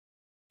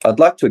I'd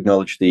like to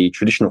acknowledge the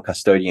traditional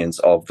custodians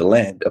of the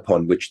land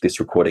upon which this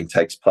recording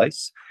takes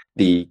place,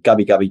 the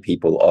Gubbi Gubbi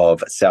people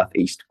of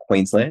southeast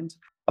Queensland.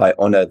 I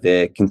honour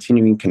their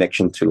continuing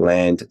connection to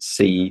land,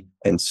 sea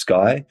and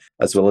sky,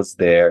 as well as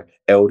their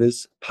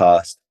elders,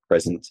 past,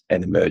 present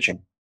and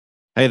emerging.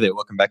 Hey there,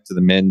 welcome back to the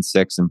Men's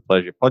Sex and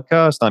Pleasure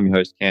podcast. I'm your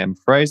host, Cam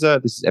Fraser.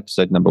 This is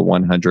episode number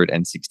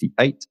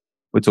 168.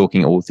 We're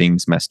talking all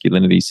things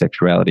masculinity,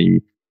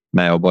 sexuality,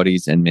 male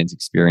bodies, and men's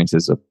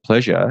experiences of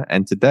pleasure.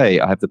 And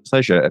today I have the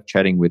pleasure of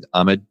chatting with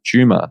Ahmad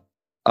Jooma.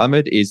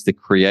 Ahmad is the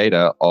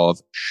creator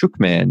of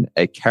Shookman,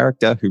 a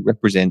character who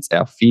represents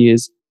our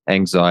fears,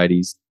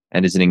 anxieties,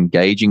 and is an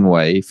engaging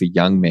way for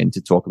young men to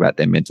talk about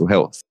their mental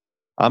health.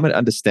 Ahmad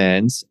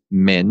understands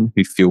men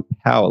who feel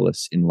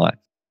powerless in life.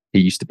 He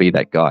used to be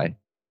that guy.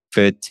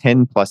 For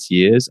 10 plus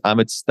years,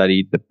 Ahmad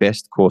studied the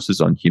best courses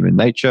on human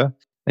nature,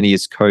 and he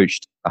has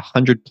coached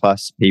 100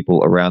 plus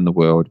people around the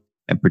world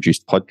and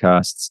produced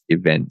podcasts,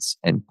 events,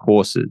 and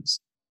courses.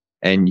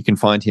 And you can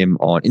find him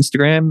on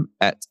Instagram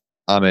at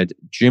Ahmad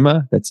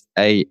Jooma. That's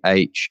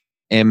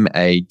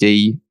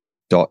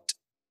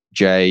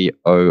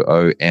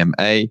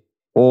AHMAD.JOOMA,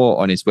 or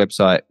on his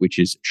website, which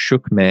is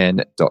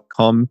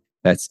shookman.com.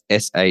 That's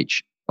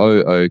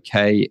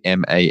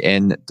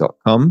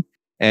SHOOKMAN.com.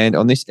 And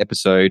on this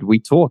episode, we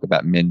talk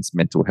about men's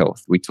mental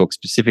health. We talk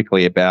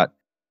specifically about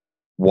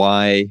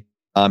why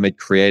Ahmad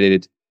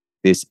created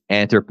this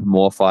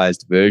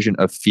anthropomorphized version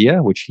of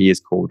fear, which he has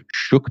called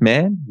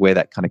Shookman, where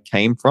that kind of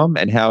came from,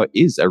 and how it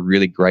is a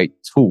really great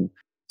tool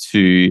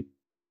to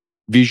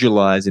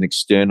visualize and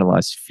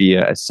externalize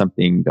fear as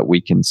something that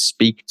we can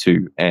speak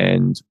to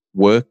and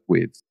work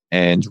with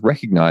and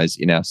recognize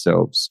in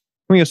ourselves.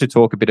 We also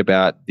talk a bit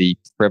about the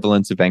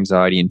prevalence of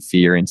anxiety and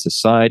fear in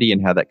society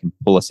and how that can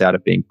pull us out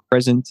of being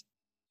present.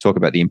 Talk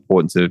about the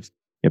importance of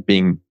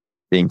being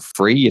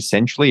free,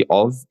 essentially,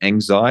 of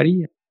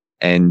anxiety,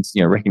 and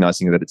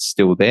recognizing that it's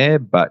still there,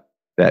 but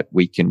that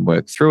we can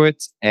work through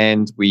it.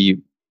 And we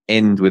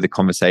end with a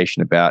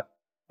conversation about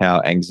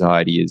how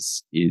anxiety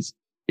is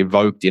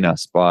evoked in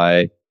us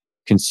by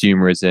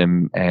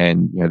consumerism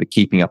and the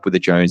keeping up with the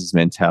Joneses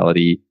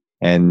mentality,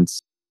 and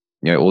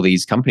all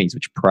these companies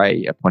which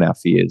prey upon our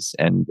fears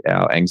and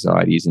our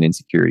anxieties and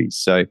insecurities.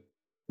 So it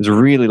was a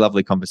really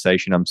lovely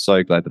conversation. I'm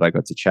so glad that I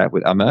got to chat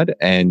with Ahmad,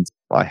 and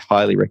I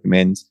highly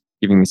recommend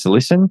giving this a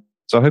listen.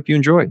 So I hope you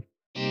enjoy.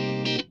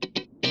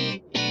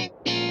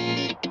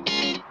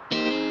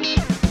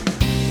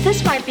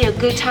 This might be a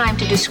good time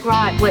to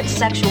describe what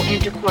sexual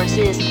intercourse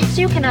is,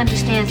 so you can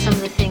understand some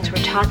of the things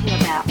we're talking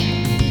about.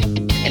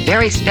 At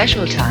very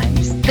special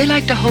times, they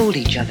like to hold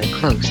each other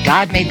close.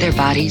 God made their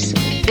bodies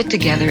fit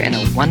together in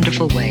a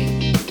wonderful way.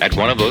 At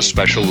one of those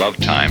special love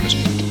times,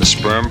 the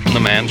sperm from the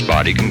man's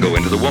body can go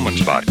into the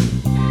woman's body.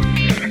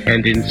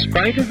 And in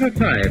spite of her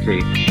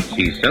piety,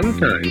 she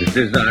sometimes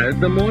desires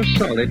the more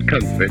solid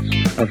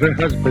comforts of her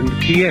husband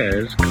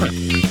Pierre's cock.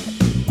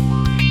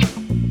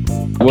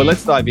 Well,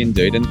 let's dive in,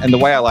 dude. And the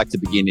way I like to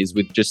begin is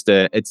with just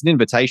it's an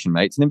invitation,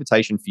 mate. It's an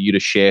invitation for you to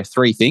share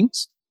three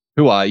things.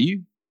 Who are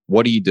you?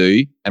 What do you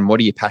do? And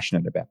what are you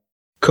passionate about?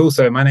 Cool.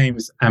 So my name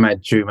is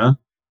Ahmad Jooma.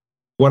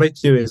 What I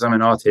do is I'm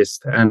an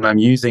artist, and I'm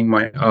using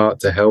my art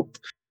to help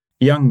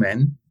young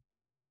men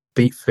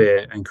beat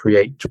fear and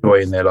create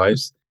joy in their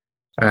lives.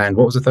 And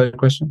what was the third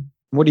question?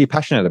 What are you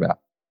passionate about?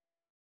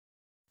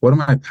 What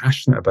am I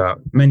passionate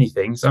about? Many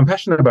things. I'm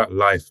passionate about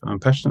life. I'm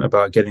passionate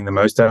about getting the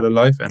most out of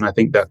life. And I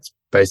think that's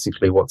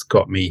basically what's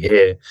got me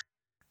here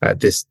at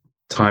this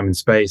time and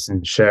space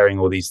and sharing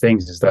all these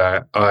things, is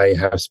that I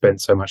have spent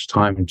so much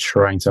time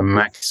trying to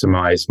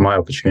maximize my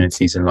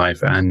opportunities in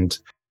life and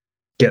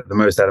get the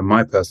most out of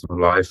my personal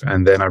life.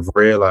 And then I've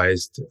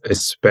realized,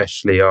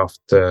 especially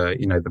after,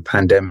 the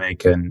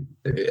pandemic and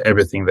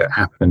everything that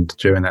happened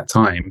during that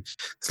time,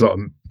 there's a lot of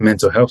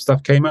mental health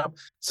stuff came up.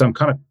 So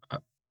I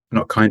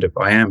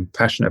am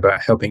passionate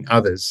about helping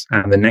others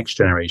and the next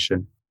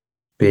generation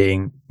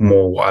being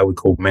more what I would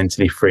call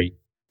mentally free.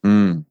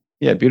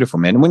 Yeah, beautiful,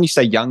 man. And when you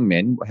say young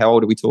men, how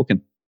old are we talking?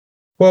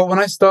 Well, when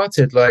I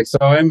started, I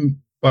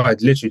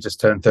literally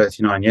just turned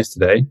 39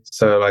 yesterday.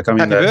 So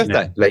I'm in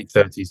the late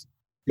 30s.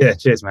 Yeah,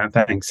 cheers, man.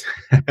 Thanks.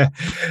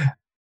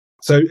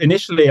 So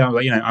initially,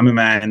 I'm a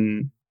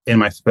man in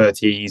my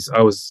 30s.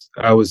 I was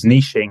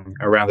niching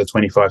around the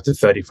 25 to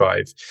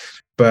 35.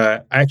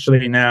 But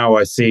actually now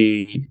I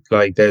see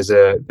there's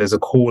a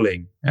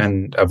calling,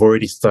 and I've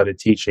already started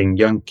teaching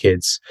young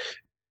kids,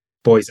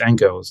 boys and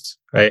girls,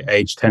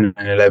 age 10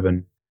 and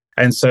 11.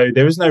 And so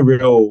there is no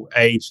real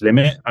age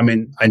limit. I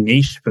mean, I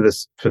niche for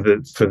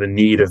the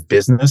need of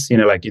business,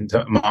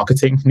 into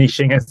marketing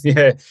niching.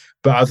 Yeah.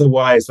 But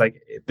otherwise,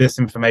 this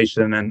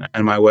information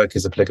and my work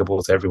is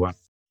applicable to everyone.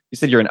 You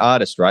said you're an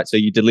artist, right? So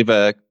you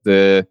deliver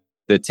the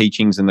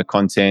teachings and the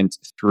content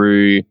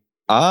through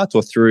art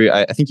or through,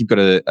 I think you've got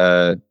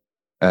a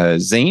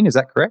zine, is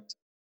that correct?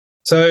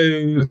 So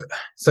the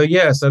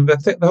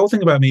whole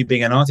thing about me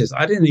being an artist,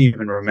 I didn't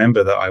even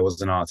remember that I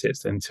was an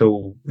artist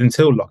until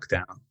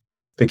lockdown,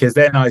 because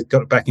then I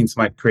got back into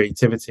my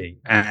creativity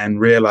and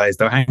realized,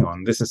 oh, hang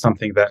on, this is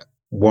something that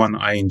one,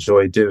 I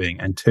enjoy doing,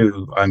 and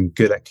two, I'm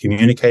good at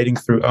communicating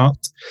through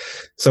art.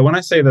 So when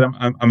I say that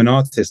I'm an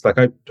artist, like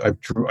I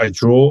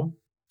draw,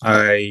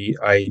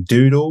 I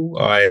doodle,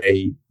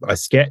 I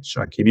sketch,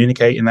 I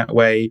communicate in that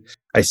way,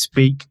 I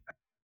speak.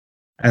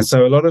 And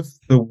so a lot of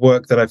the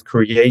work that I've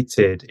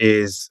created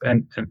is,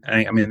 and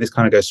I mean, this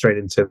kind of goes straight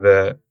into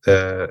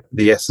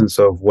the essence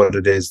of what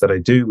it is that I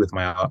do with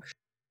my art,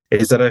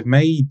 is that I've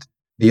made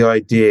the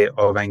idea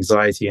of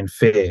anxiety and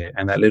fear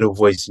and that little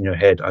voice in your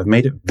head, I've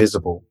made it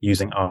visible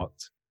using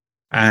art.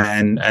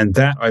 And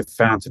that I've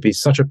found to be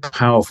such a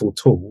powerful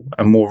tool.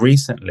 And more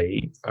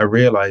recently, I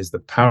realized the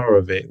power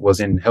of it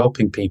was in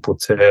helping people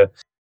to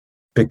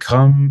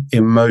become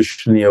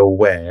emotionally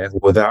aware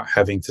without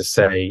having to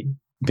say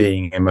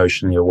being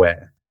emotionally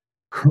aware,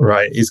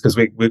 right? Is because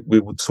we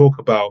will talk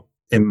about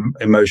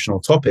emotional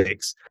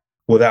topics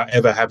without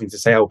ever having to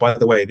say, oh, by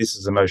the way, this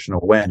is emotional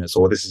awareness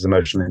or this is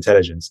emotional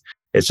intelligence.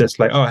 It's just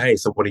like, oh, hey,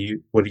 so what are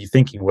you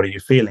thinking? What are you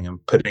feeling? And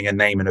putting a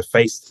name and a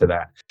face to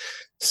that.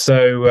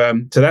 So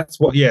that's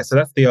so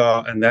that's the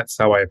art, and that's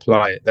how I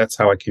apply it. That's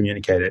how I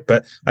communicate it.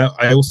 But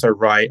I also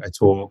write, I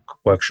talk,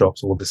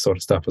 workshops, all this sort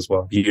of stuff as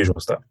well, the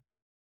usual stuff.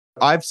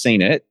 I've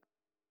seen it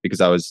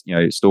because I was,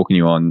 stalking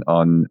you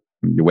on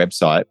your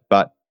website,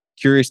 but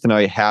curious to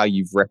know how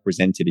you've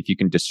represented, if you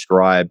can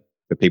describe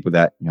for people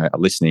that are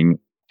listening,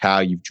 how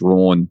you've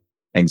drawn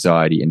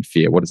anxiety and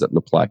fear. What does it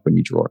look like when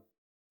you draw it?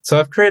 So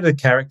I've created a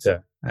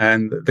character,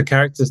 and the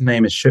character's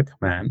name is Shook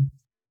Man.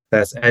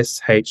 That's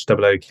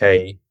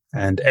SHOOK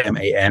and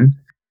MAN.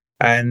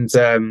 And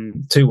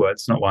 2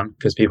 words, not one,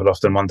 because people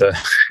often wonder.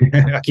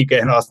 I keep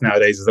getting asked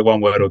nowadays, is it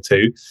 1 word or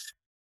 2?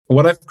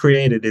 What I've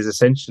created is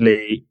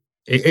essentially,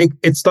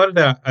 it started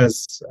out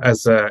as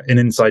an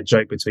inside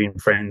joke between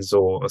friends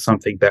or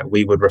something that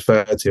we would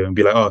refer to and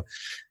be like, oh,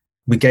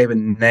 we gave a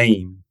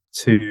name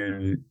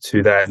to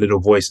that little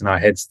voice in our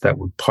heads that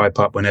would pipe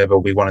up whenever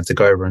we wanted to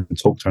go over and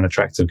talk to an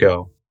attractive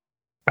girl.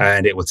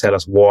 And it would tell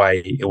us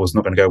why it was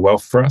not going to go well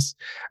for us.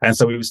 And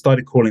so we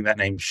started calling that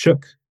name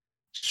Shook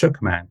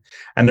Man.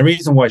 And the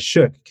reason why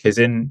Shook is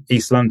in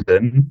East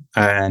London,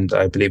 and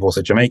I believe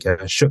also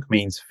Jamaica, Shook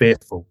means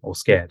fearful or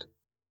scared.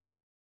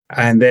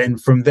 And then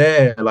from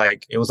there,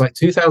 it was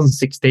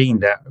 2016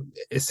 that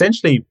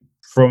essentially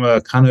from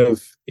a kind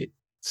of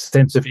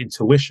sense of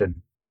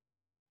intuition,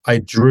 I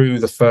drew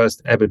the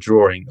first ever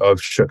drawing of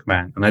Shook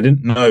Man. And I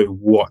didn't know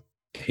what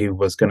he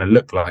was going to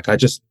look like. I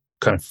just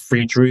kind of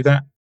free drew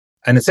that.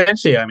 And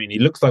essentially, I mean, he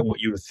looks like what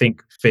you would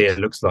think fear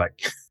looks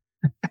like.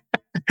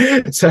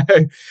 So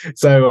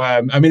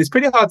I mean, it's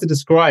pretty hard to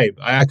describe.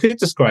 I could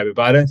describe it,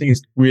 but I don't think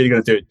it's really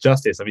going to do it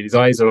justice. I mean, his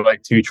eyes are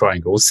like 2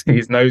 triangles,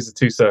 his nose are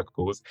 2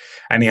 circles,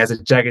 and he has a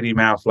jaggedy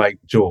mouth like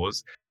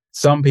Jaws.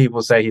 Some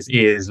people say his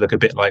ears look a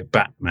bit like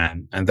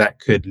Batman, and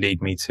that could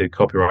lead me to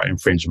copyright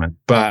infringement.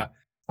 But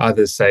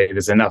others say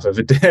there's enough of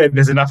a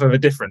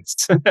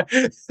difference.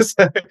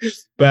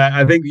 But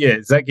I think,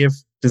 does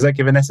that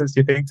give an essence,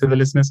 do you think, to the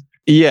listeners?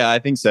 Yeah, I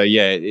think so.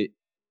 Yeah,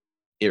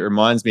 it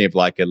reminds me of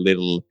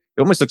it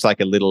almost looks like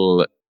a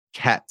little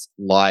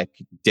cat-like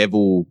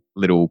devil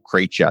little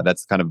creature.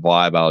 That's the kind of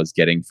vibe I was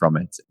getting from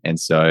it. And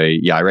so,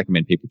 yeah, I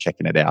recommend people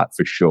checking it out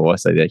for sure,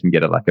 so they can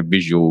get a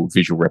visual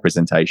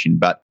representation.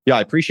 But yeah,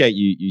 I appreciate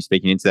you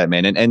speaking into that,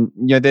 man. And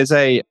there's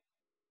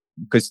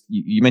because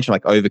you mentioned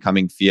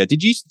overcoming fear.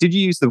 Did you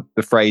use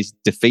the phrase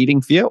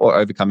defeating fear or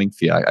overcoming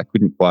fear? I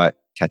couldn't quite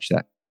catch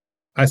that.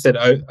 I said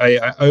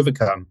I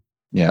overcome.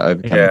 Yeah,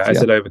 overcome. Yeah, I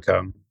said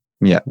overcome.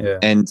 Yeah.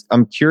 And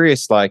I'm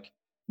curious,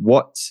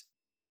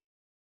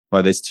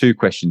 there's 2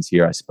 questions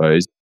here, I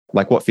suppose.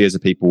 What fears are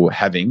people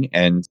having,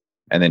 and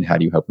then how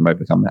do you help them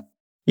overcome that?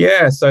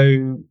 Yeah.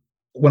 So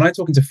when I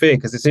talk into fear,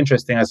 because it's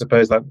interesting, I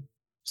suppose,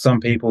 some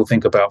people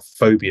think about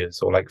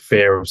phobias or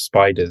fear of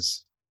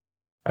spiders.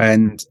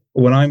 And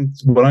what I'm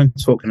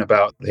talking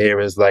about here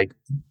is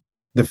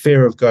the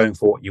fear of going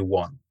for what you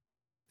want,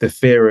 the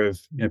fear of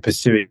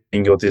pursuing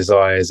your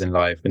desires in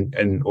life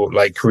and or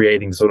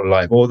creating sort of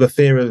life, or the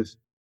fear of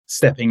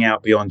stepping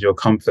out beyond your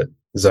comfort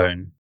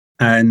zone.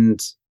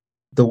 And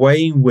the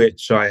way in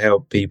which I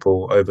help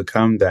people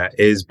overcome that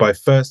is by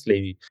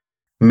firstly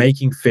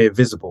making fear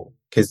visible,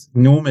 because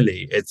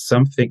normally it's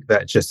something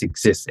that just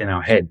exists in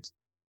our head.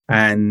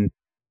 And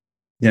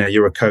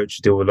you're a coach,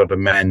 you deal with a lot of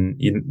men.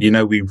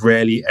 We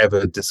rarely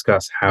ever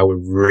discuss how we're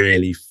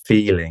really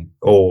feeling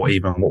or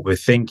even what we're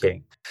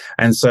thinking.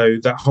 And so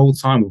that whole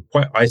time we're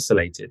quite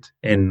isolated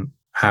in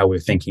how we're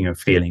thinking and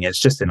feeling. It's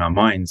just in our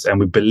minds. And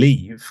we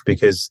believe,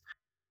 because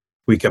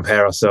we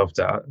compare ourselves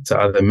to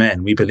other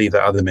men, we believe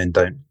that other men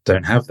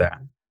don't have that.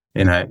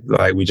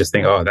 We just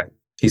think, oh, that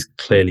he's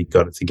clearly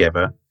got it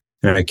together.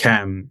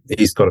 Cam,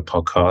 he's got a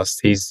podcast.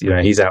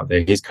 He's out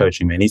there. He's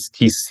coaching me, and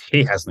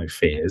he has no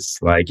fears.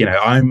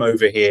 I'm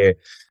over here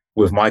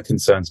with my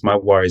concerns, my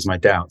worries, my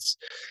doubts,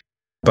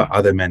 but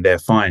other men, they're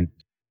fine.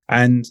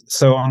 And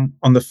so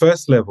on the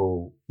first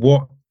level,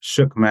 what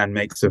Shook Man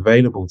makes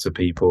available to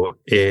people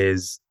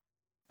is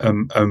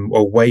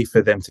a way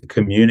for them to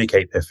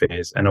communicate their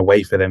fears and a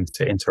way for them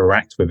to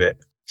interact with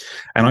it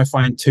And I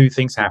find two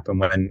things happen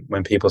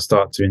when people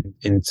start to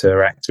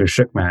interact with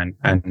Shookman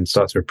and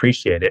start to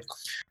appreciate it.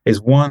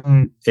 Is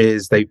one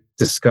is they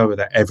discover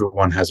that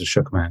everyone has a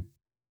Shookman,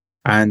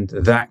 and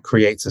that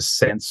creates a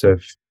sense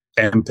of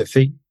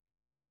empathy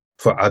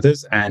for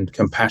others and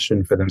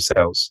compassion for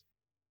themselves.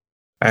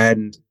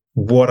 And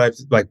what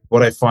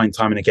I find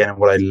time and again, and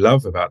what I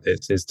love about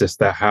this is just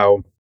that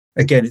how,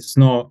 again, it's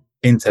not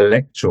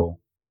intellectual,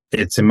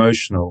 it's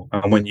emotional.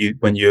 And when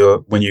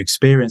you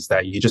experience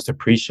that, you just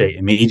appreciate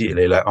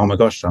immediately, like, oh my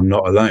gosh, I'm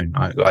not alone.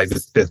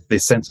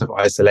 This sense of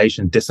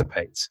isolation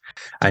dissipates,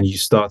 and you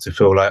start to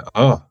feel like,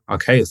 oh,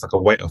 okay, it's like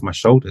a weight off my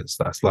shoulders.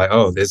 That's like,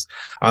 oh, there's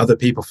other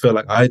people feel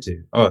like I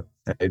do. Oh,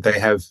 they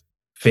have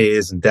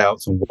fears and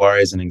doubts and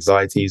worries and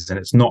anxieties, and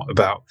it's not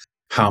about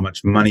how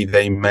much money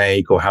they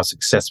make or how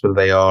successful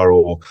they are,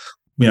 or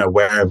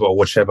wherever or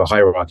whichever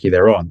hierarchy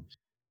they're on.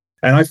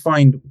 And I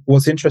find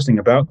what's interesting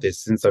about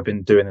this, since I've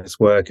been doing this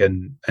work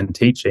and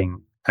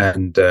teaching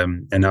and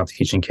now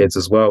teaching kids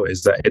as well,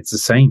 is that it's the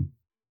same.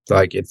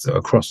 Like, it's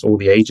across all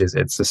the ages,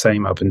 it's the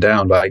same up and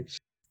down. Like,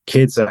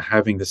 kids are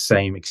having the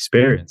same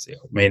experience. I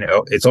mean,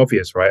 it's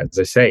obvious, right? As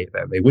I say,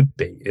 that they would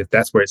be, if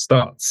that's where it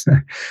starts.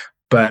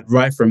 But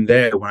right from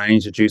there, when I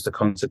introduce the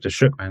concept of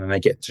Shookman and they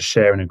get to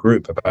share in a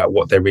group about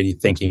what they're really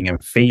thinking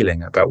and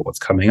feeling about what's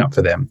coming up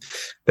for them,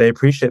 they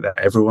appreciate that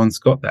everyone's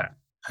got that.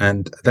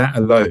 And that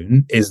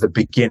alone is the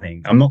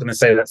beginning. I'm not going to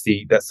say that's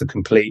the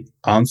complete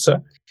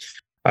answer.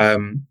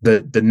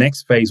 The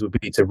next phase would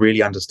be to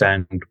really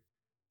understand,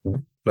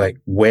 like,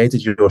 where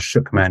did your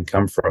Shookman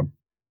come from?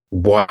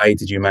 Why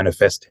did you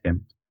manifest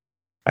him?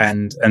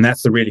 And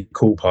that's the really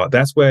cool part.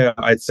 That's where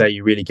I'd say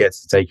you really get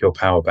to take your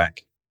power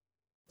back.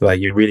 Like,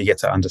 you really get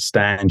to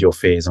understand your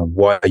fears and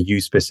why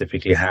you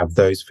specifically have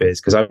those fears.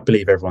 Because I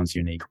believe everyone's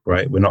unique,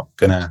 right? We're not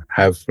going to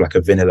have like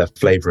a vanilla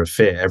flavor of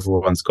fear.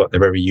 Everyone's got their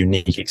very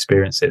unique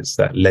experiences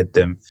that led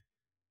them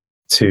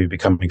to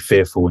becoming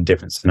fearful in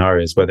different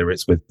scenarios, whether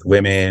it's with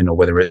women or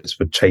whether it's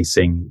with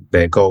chasing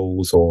their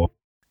goals or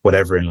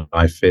whatever in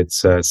life.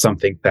 It's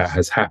something that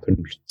has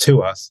happened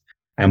to us.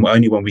 And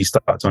only when we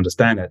start to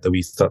understand it, that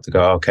we start to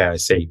go, okay, I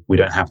see. We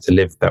don't have to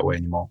live that way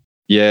anymore.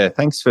 Yeah,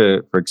 thanks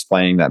for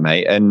explaining that,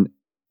 mate. And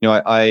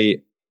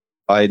I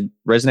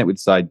resonate with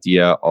this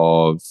idea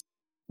of,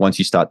 once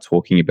you start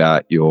talking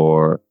about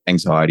your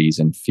anxieties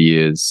and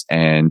fears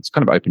and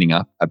kind of opening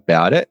up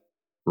about it,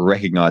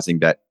 recognizing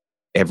that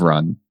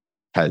everyone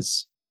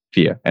has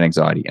fear and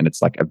anxiety, and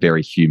it's like a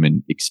very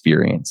human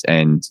experience.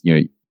 And,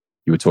 you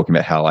were talking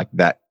about how, like,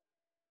 that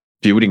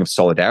building of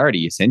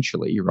solidarity,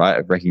 essentially, right,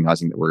 of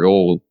recognizing that we're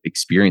all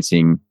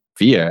experiencing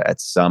fear at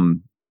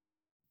some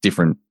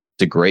different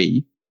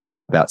degree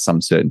about some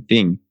certain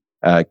thing,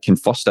 can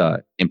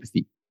foster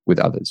empathy with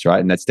others, right?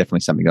 And that's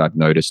definitely something that I've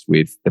noticed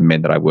with the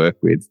men that I work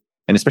with,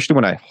 and especially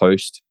when I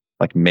host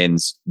like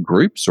men's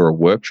groups or a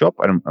workshop.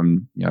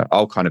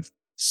 I'll kind of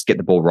get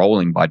the ball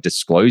rolling by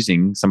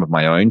disclosing some of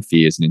my own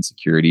fears and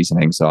insecurities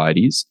and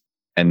anxieties,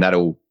 and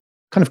that'll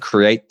kind of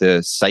create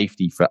the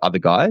safety for other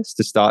guys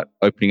to start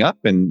opening up.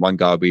 And one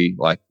guy will be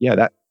like, "Yeah,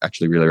 that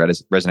actually really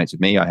resonates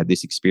with me. I had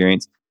this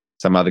experience."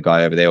 Some other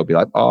guy over there will be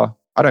like, "Oh,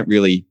 I don't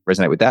really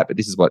resonate with that, but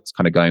this is what's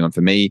kind of going on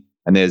for me."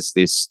 And there's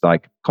this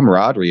like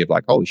camaraderie of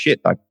like, holy shit,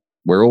 like,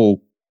 we're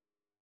all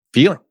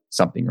feeling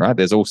something, right?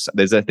 There's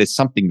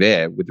something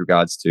there with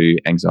regards to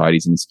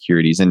anxieties and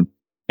insecurities. And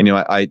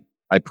I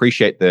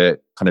appreciate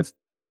the kind of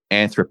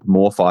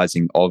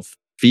anthropomorphizing of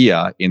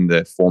fear in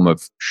the form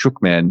of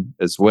Shookman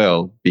as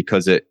well,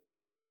 because it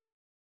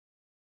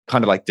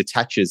kind of like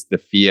detaches the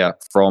fear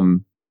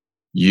from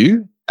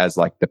you as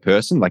like the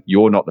person. Like,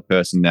 you're not the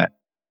person that,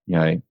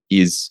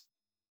 is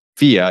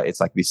fear.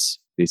 It's like this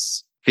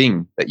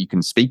thing that you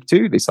can speak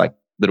to, this like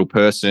little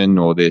person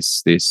or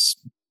this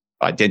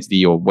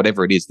identity or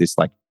whatever it is, this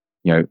like,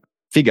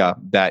 figure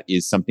that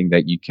is something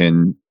that you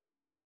can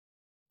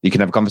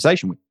have a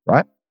conversation with,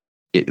 right?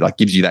 It like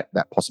gives you that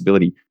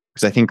possibility.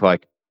 Because I think,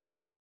 like,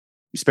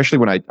 especially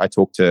when I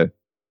talk to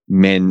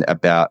men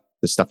about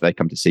the stuff they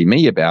come to see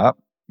me about,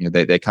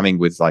 they're coming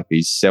with like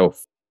these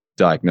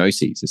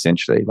self-diagnoses,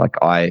 essentially. Like,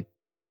 I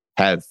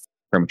have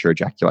premature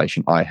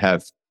ejaculation, I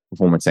have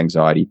performance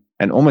anxiety,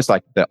 and almost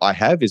like the I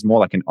have is more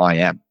like an I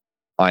am.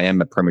 I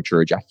am a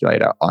premature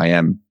ejaculator. I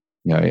am,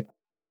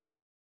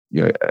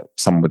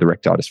 someone with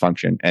erectile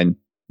dysfunction. And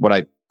what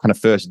I kind of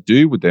first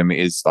do with them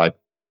is like,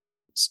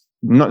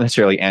 not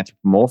necessarily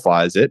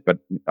anthropomorphize it, but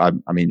I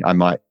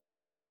might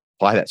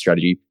apply that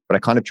strategy, but I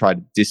kind of try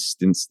to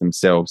distance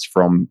themselves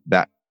from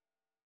that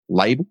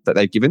label that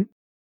they've given,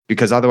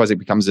 because otherwise it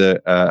becomes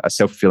a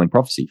self-fulfilling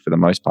prophecy for the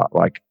most part.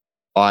 Like,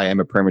 I am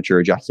a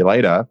premature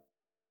ejaculator,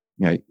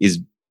 is,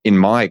 in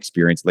my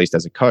experience, at least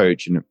as a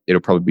coach, and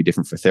it'll probably be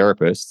different for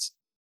therapists,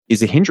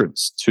 is a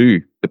hindrance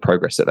to the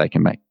progress that they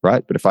can make,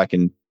 right? But if I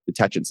can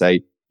detach it and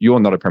say,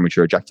 you're not a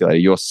premature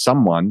ejaculator, you're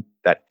someone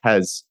that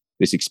has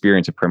this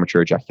experience of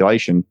premature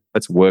ejaculation,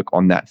 let's work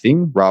on that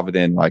thing, rather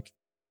than like,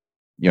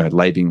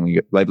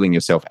 labeling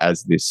yourself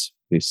as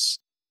this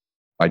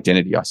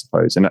identity, I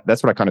suppose. And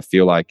that's what I kind of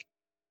feel like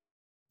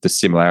the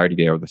similarity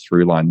there, or the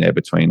through line there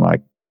between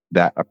like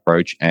that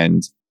approach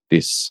and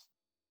this,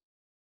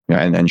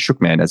 and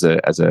Shookman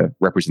as a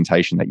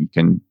representation that you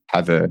can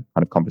have a kind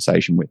of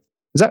conversation with.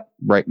 Does that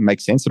make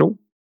sense at all?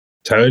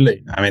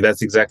 Totally. I mean,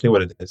 that's exactly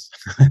what it is.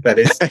 That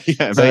is.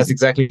 Yeah, so that's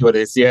exactly what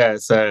it is. Yeah.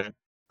 So,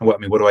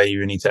 what do I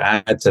even need to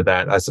add to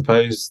that? I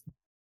suppose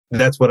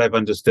that's what I've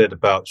understood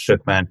about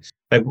Shookman.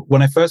 Like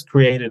when I first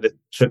created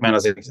Shookman,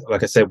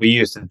 like I said, we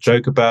used to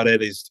joke about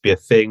it. It used to be a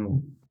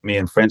thing me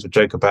and friends would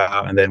joke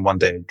about. And then one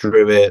day I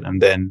drew it.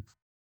 And then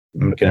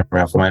I'm looking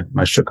around for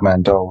my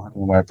Shookman doll. I don't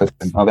know where I put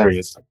him. Oh, there he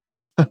is.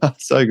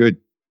 So good.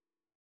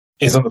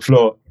 He's on the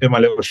floor in my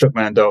little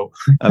Shookman doll.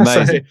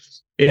 Amazing.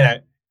 So,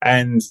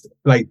 and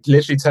like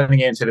literally turning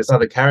it into this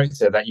other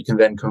character that you can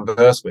then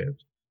converse with.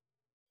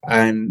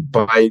 And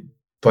by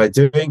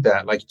doing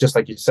that, like just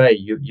like you say,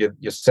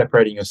 you're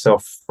separating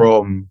yourself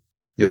from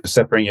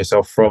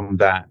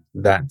that.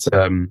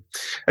 I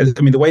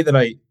mean, the way that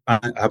I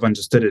have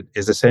understood it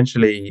is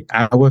essentially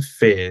our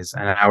fears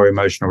and our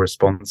emotional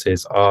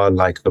responses are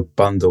like a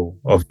bundle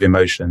of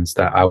emotions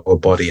that our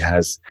body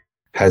has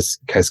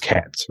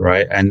kept,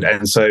 right?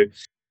 And so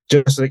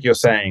just like you're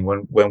saying,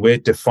 when we're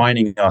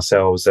defining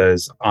ourselves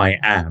as I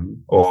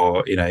am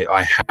or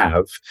I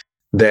have,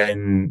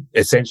 then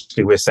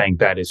essentially we're saying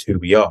that is who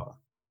we are.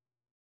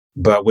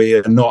 But we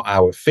are not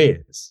our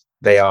fears.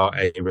 They are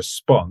a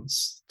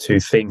response to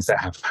things that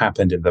have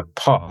happened in the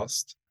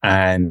past,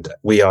 and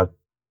we are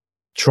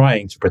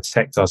trying to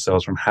protect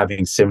ourselves from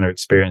having similar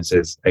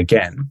experiences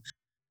again.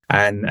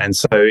 And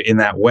so in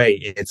that way,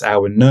 it's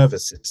our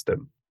nervous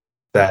system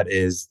that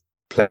is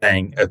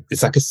playing.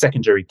 It's like a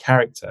secondary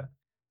character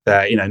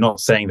that, not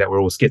saying that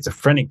we're all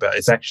schizophrenic, but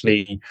it's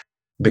actually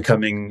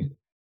becoming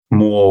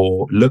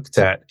more looked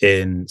at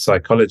in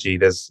psychology.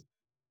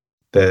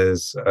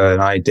 There's an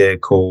idea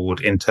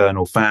called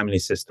internal family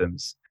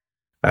systems,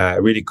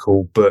 a really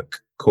cool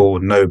book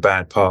called No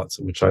Bad Parts,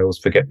 which I always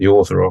forget the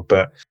author of,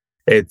 but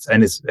it's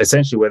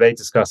essentially where they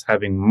discuss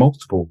having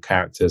multiple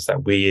characters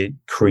that we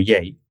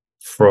create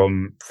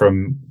from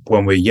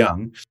when we're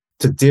young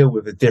to deal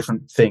with the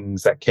different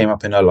things that came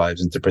up in our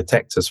lives and to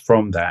protect us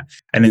from that.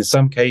 And in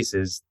some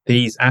cases,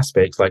 these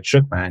aspects like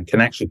Shookman can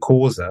actually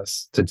cause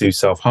us to do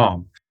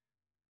self-harm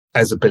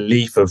as a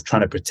belief of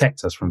trying to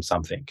protect us from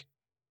something.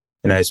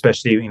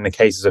 Especially in the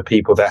cases of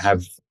people that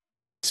have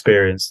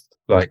experienced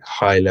like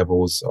high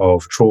levels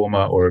of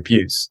trauma or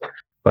abuse,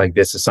 like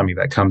this is something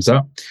that comes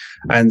up.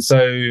 And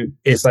so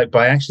it's like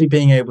by actually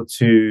being able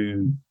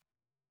to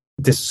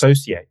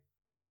disassociate,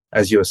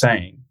 as you were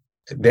saying,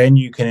 then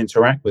you can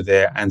interact with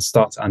it and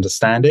start to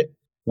understand it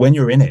when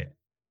you're in it.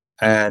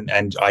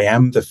 And I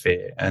am the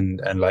fear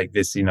and like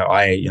this,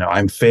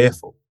 I'm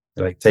fearful,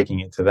 like taking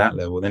it to that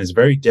level, then it's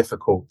very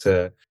difficult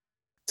to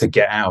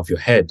get out of your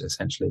head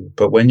essentially.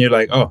 But when you're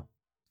like, oh,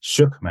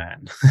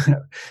 Shookman,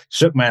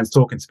 Shookman's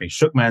talking to me.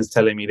 Shookman's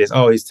telling me this.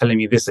 Oh, he's telling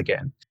me this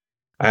again.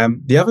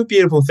 The other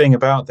beautiful thing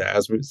about that,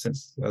 as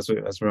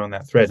we're on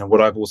that thread, and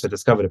what I've also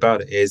discovered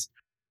about it is,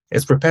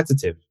 it's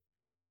repetitive.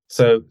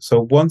 So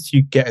once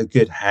you get a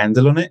good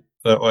handle on it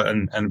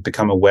and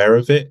become aware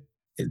of it,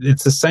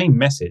 it's the same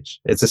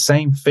message. It's the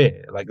same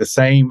fear, like the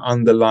same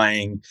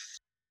underlying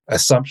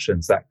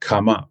assumptions that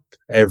come up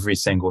every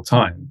single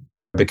time.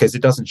 Because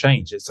it doesn't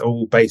change. It's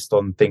all based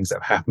on things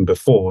that have happened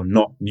before,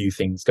 not new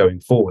things going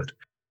forward.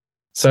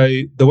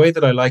 So the way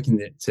that I liken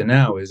it to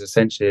now is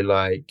essentially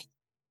like,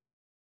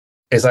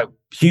 it's like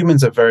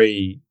humans are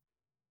very,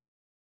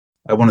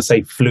 I want to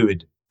say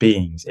fluid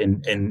beings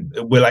in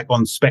we're like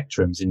on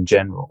spectrums in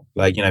general.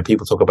 Like,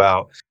 people talk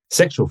about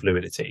sexual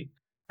fluidity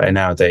right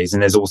nowadays,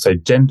 and there's also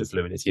gender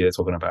fluidity they're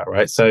talking about,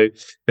 right? So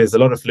there's a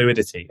lot of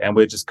fluidity and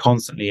we're just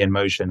constantly in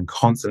motion,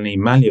 constantly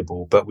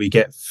malleable, but we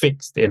get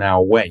fixed in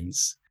our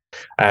ways.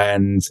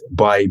 And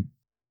by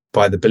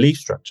the belief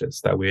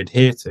structures that we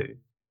adhere to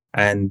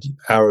and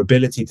our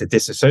ability to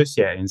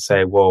disassociate and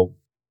say, well,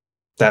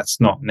 that's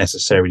not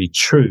necessarily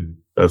true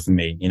of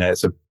me.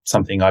 It's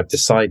something I've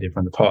decided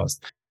from the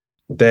past.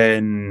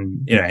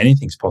 Then,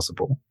 anything's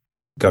possible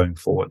going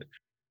forward.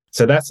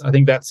 So I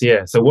think that's.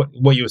 So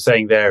what you were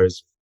saying there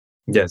is,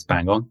 it's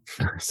bang on.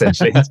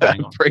 Essentially, it's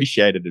bang on.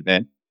 Appreciated it,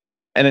 man.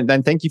 And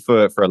then thank you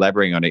for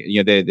elaborating on it.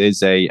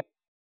 There's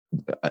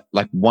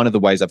like one of the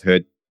ways I've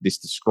heard this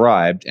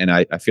described, and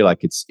I feel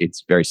like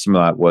it's very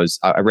similar, was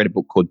I read a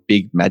book called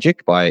Big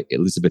Magic by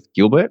Elizabeth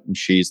Gilbert, and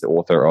she's the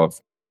author of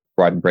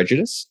Pride and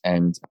Prejudice,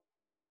 and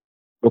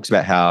talks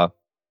about how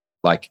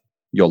like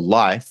your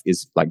life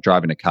is like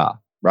driving a car,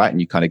 right? And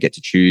you kind of get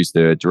to choose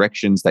the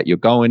directions that you're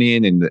going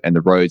in and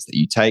the roads that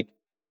you take,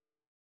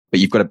 but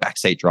you've got a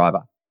backseat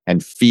driver,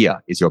 and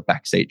fear is your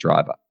backseat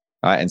driver,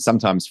 right? And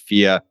sometimes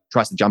fear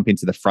tries to jump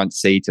into the front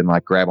seat and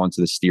like grab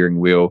onto the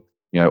steering wheel,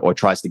 or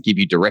tries to give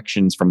you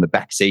directions from the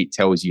back seat,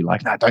 tells you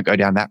like, no, don't go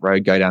down that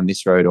road, go down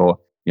this road, or,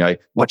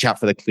 watch out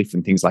for the cliff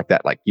and things like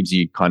that. Like gives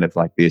you kind of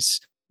like this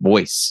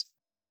voice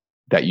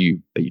that you're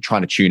trying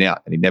to tune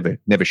out, and it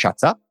never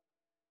shuts up.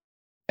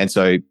 And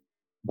so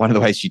one of the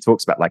ways she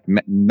talks about like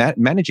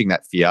managing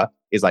that fear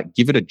is like,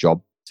 give it a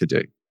job to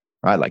do,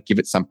 right? Like give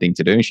it something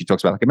to do. And she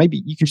talks about like,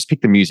 maybe you can just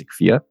pick the music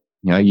fear.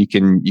 You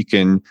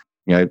can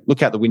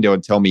look out the window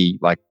and tell me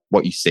like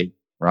what you see,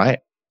 right?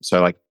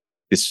 So like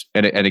this,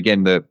 and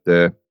again,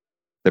 the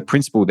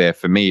principle there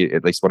for me,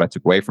 at least what I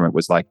took away from it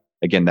was like,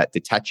 again, that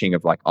detaching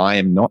of like, I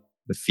am not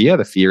the fear.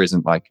 The fear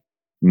isn't like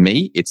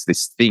me. It's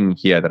this thing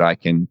here that I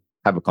can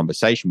have a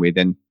conversation with.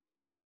 And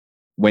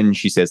when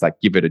she says like,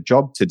 give it a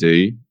job to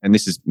do, and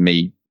this is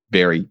me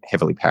very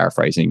heavily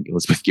paraphrasing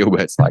Elizabeth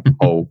Gilbert's like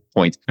whole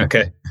point.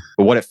 Okay.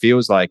 But what it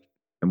feels like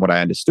and what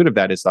I understood of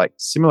that is like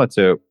similar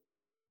to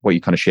what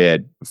you kind of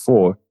shared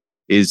before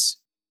is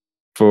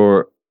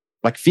for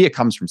like fear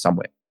comes from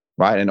somewhere,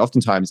 right? And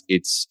oftentimes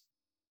it's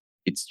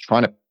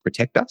trying to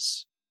protect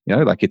us,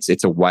 like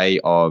it's a way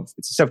of,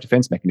 it's a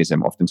self-defense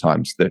mechanism.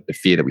 Oftentimes the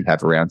fear that we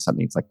have around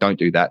something, it's like, don't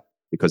do that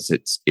because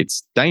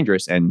it's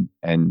dangerous. And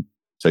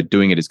so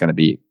doing it is going to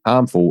be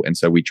harmful. And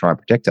so we try and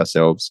protect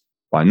ourselves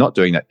by not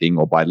doing that thing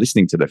or by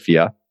listening to the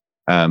fear.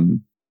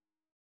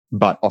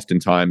 But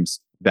oftentimes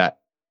that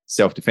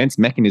self-defense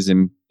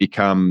mechanism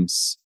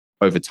becomes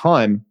over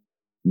time,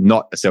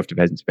 not a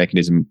self-defense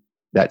mechanism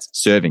that's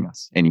serving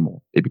us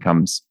anymore. It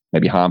becomes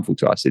maybe harmful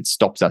to us. It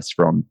stops us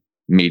from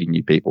meeting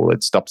new people.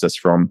 It stops us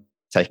from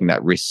taking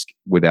that risk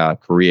with our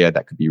career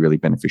that could be really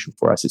beneficial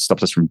for us. It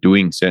stops us from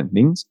doing certain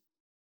things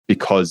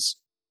because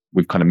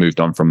we've kind of moved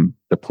on from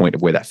the point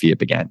of where that fear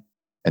began.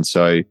 And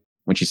so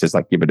when she says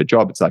like, give it a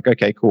job, it's like,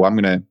 okay, cool. I'm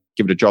going to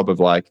give it a job of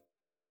like,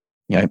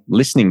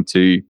 listening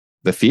to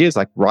the fears,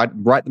 like write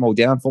them all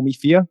down for me,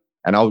 fear,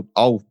 and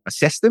I'll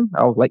assess them.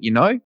 I'll let you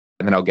know.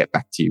 And then I'll get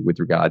back to you with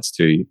regards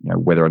to,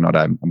 whether or not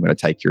I'm going to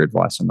take your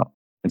advice or not.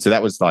 And so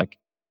that was like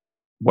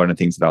one of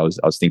the things that I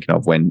was thinking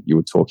of when you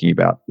were talking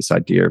about this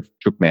idea of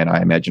shook man.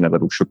 I imagine a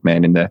little shook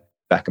man in the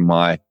back of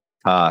my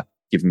car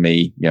giving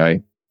me,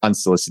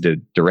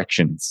 unsolicited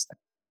directions.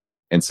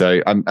 And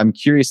so I'm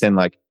curious then,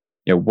 like,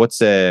 what's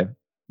the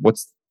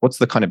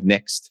kind of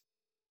next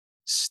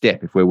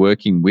step if we're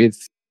working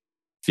with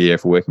fear,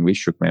 if we're working with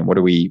shook man? What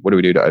do we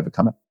do to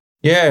overcome it?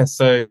 Yeah.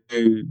 So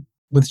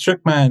with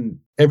shook man,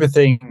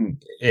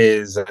 everything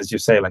is, as you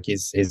say, like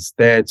he's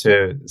there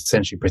to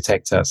essentially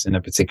protect us in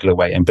a particular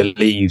way and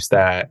believes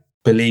that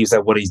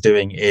what he's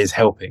doing is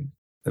helping.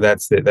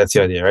 That's the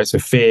idea, right? So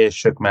fear,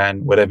 shook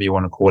man, whatever you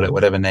want to call it,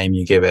 whatever name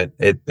you give it,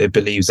 it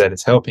believes that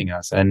it's helping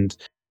us. And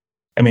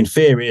I mean,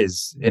 fear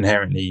is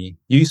inherently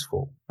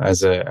useful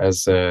as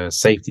a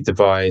safety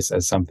device,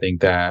 as something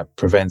that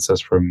prevents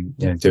us from,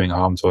 doing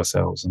harm to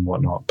ourselves and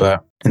whatnot.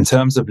 But in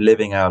terms of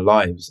living our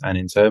lives and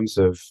in terms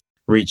of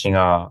reaching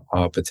our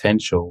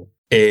potential,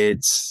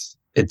 it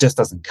just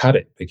doesn't cut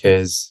it,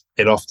 because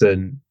it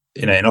often,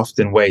 in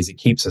often ways, it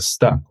keeps us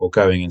stuck or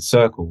going in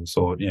circles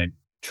or,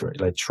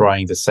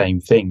 trying the same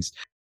things.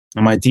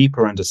 And my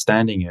deeper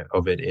understanding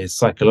of it is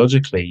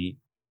psychologically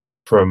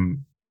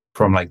from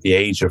like the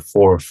age of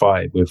 4 or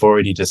 5, we've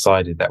already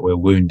decided that we're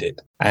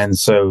wounded. And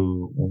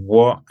so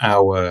what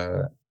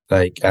our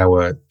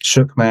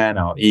shook man,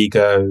 our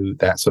ego,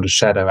 that sort of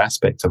shadow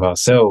aspect of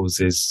ourselves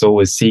is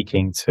always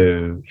seeking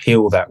to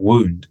heal that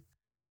wound.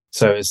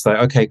 So it's like,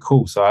 okay,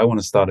 cool. So I want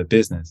to start a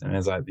business. And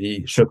it's like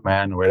the shook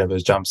man or whatever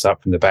jumps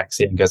up from the back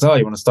seat and goes, oh,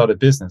 you want to start a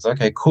business?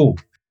 Okay, cool.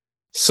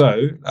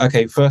 So,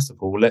 okay, first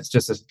of all, let's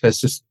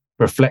just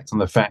reflect on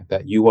the fact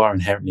that you are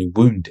inherently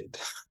wounded.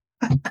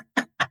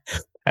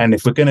 And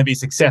if we're going to be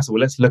successful,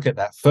 let's look at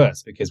that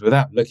first, because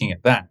without looking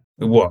at that,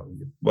 well,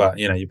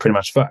 you're pretty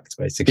much fucked,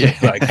 basically.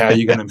 Like, how are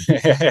you going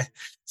to?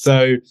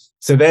 So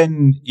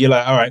then you're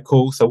like, all right,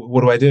 cool. So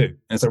what do I do?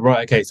 And so,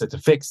 right, okay. So to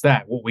fix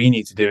that, what we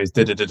need to do is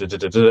da da da da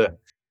da da.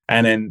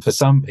 And then for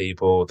some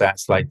people,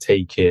 that's like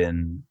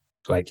taking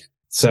like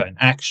certain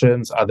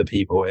actions. Other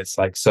people, it's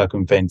like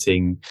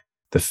circumventing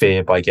the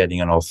fear by getting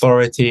an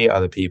authority.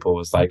 Other people,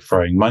 it's like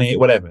throwing money,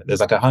 whatever.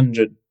 There's like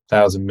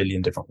 100,000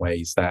 million different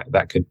ways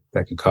that could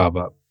carve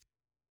up.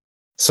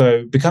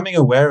 So becoming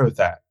aware of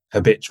that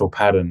habitual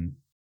pattern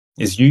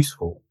is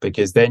useful,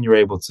 because then you're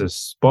able to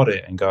spot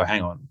it and go,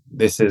 hang on,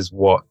 this is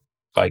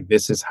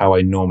how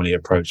I normally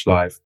approach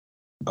life.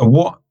 And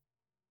what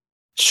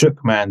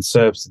shook man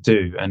serves to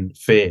do, and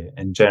fear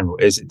in general,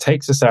 is it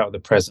takes us out of the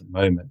present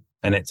moment,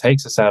 and it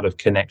takes us out of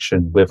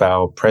connection with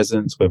our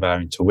presence, with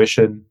our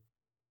intuition,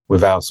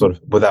 with our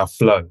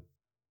flow.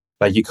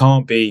 Like, you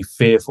can't be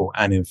fearful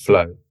and in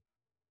flow.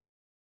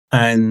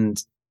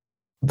 And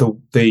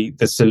the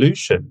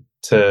solution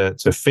to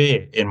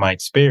fear, in my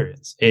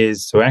experience,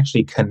 is to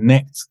actually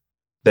connect,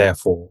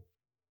 therefore,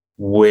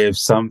 with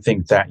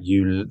something that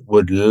you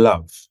would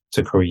love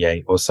to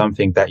create, or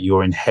something that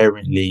you're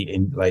inherently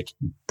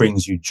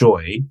brings you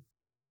joy,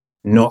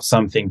 not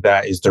something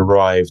that is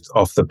derived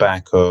off the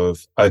back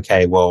of,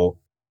 okay, well,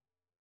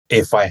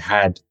 if I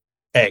had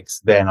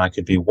X, then I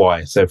could be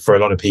Y. So for a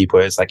lot of people,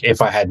 it's like,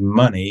 if I had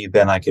money,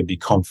 then I could be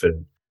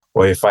confident.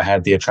 Or if I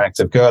had the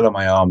attractive girl on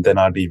my arm, then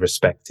I'd be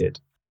respected.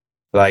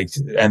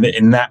 And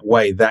in that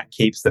way, that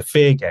keeps the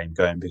fear game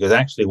going, because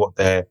actually what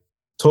they're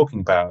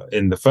talking about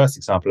in the first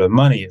example of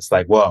money, it's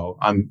like, well,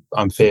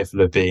 I'm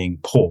fearful of being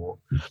poor.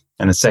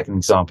 And the second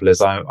example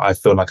is I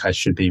feel like I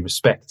should be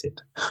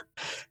respected.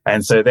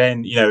 And so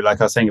then,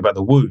 like I was saying about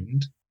the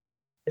wound,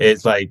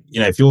 It's like,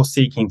 if you're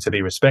seeking to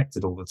be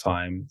respected all the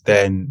time,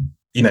 then,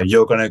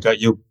 you're going to go,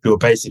 you're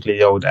basically,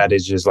 the old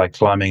adage is like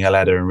climbing a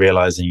ladder and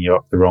realizing you're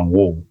up the wrong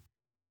wall.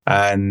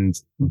 And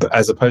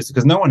as opposed to,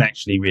 because no one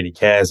actually really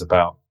cares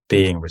about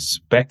being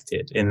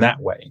respected in that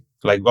way.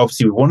 Like,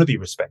 obviously we want to be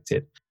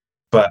respected,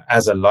 but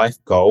as a life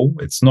goal,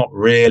 it's not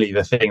really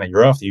the thing that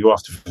you're after. You're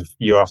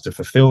after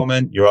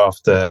fulfillment. You're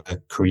after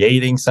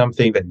creating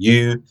something that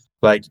you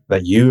like,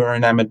 that you are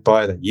enamored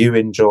by, that you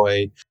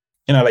enjoy.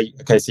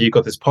 Okay, so you've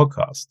got this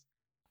podcast.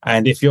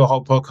 And if your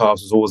whole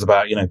podcast was always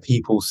about,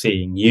 people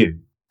seeing you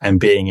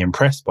and being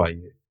impressed by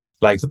you,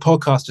 like the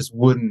podcast just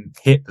wouldn't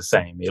hit the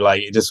same. It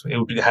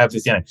would have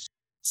this,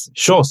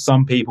 sure,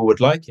 some people would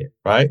like it,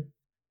 right?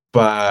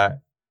 But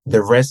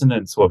the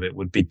resonance of it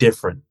would be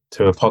different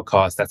to a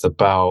podcast that's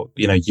about,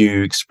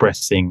 you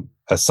expressing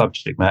a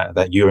subject matter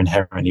that you're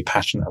inherently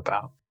passionate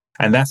about.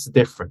 And that's the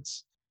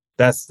difference.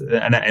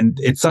 And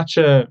it's such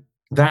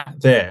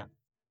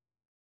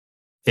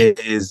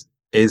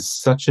is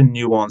such a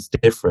nuanced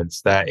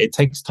difference that it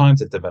takes time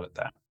to develop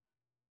that,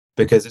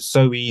 because it's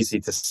so easy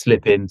to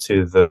slip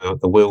into the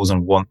wills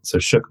and wants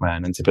of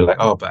Shookman and to be like,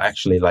 oh, but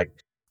actually, like,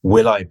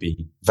 will I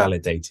be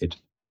validated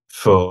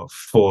for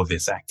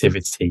this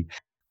activity?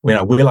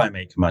 Will I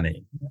make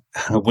money?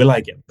 Will I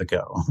get the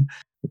girl?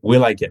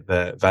 Will I get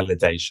the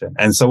validation?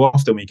 And so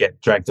often we get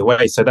dragged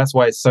away. So that's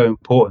why it's so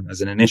important as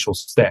an initial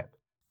step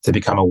to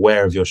become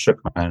aware of your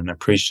Shookman and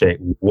appreciate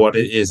what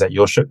it is that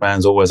your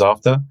Shookman's always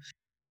after.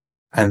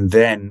 And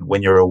then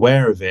when you're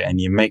aware of it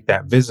and you make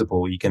that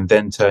visible, you can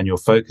then turn your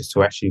focus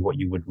to actually what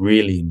you would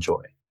really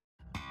enjoy.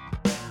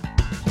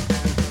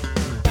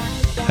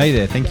 Hey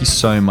there, thank you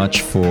so much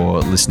for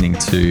listening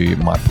to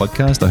my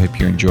podcast. I hope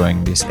you're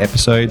enjoying this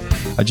episode.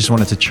 I just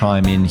wanted to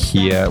chime in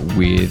here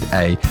with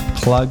a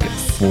plug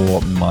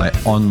for my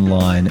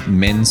online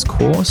men's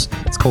course.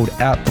 It's called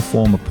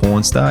Outperform a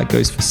Porn Star. It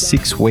goes for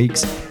 6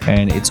 weeks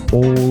and it's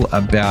all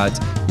about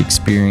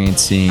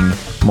experiencing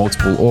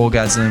multiple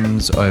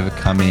orgasms,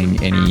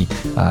 overcoming any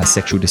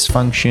sexual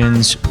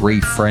dysfunctions,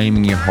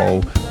 reframing your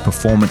whole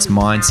performance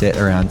mindset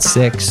around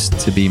sex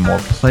to be more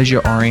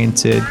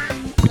pleasure-oriented.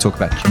 We talk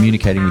about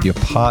communicating with your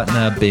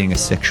partner, being a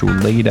sexual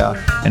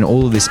leader, and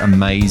all of this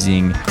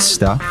amazing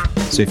stuff.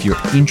 So if you're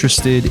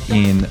interested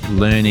in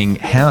learning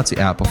how to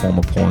outperform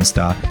a porn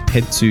star,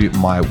 head to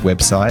my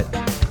website,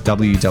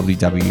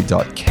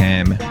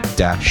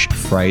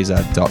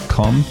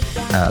 www.cam-fraser.com.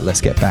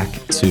 Let's get back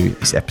to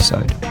this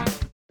episode.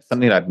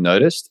 Something that I've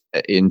noticed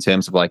in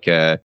terms of I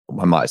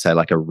might say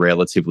a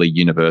relatively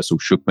universal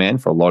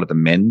Shookman for a lot of the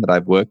men that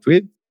I've worked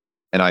with.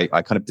 And I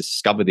kind of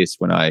discover this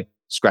when I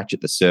scratch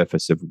at the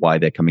surface of why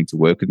they're coming to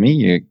work with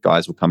me.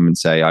 Guys will come and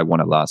say, I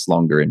want to last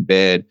longer in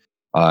bed.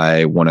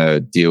 I want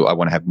to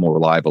have more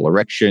reliable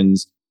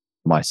erections.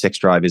 My sex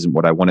drive isn't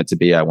what I want it to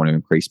be. I want to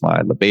increase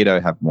my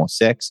libido, have more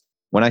sex.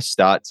 When I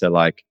start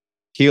to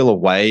peel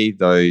away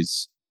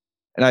those,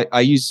 and I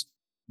use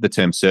the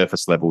term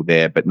surface level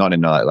there, but not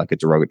in a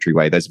derogatory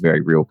way. Those are very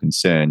real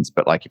concerns.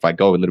 But if I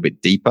go a little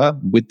bit deeper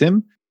with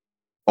them,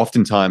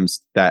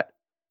 oftentimes that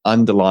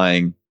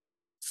underlying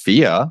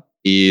fear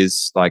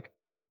is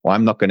well,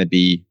 I'm not going to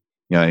be,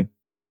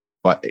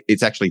 but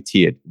it's actually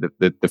tiered.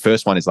 The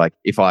first one is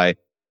if I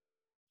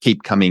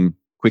keep coming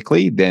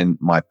quickly, then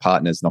my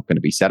partner's not going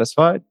to be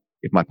satisfied.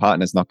 If my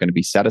partner's not going to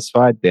be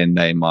satisfied, then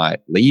they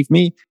might leave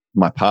me. If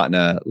my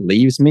partner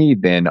leaves me,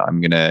 then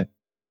I'm going to,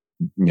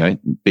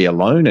 be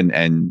alone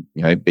and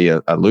be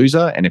a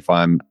loser. And if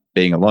I'm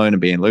being alone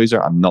and being a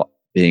loser, I'm not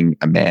being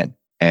a man.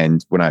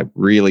 And when I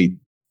really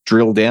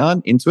drill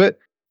down into it,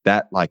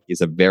 that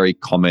is a very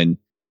common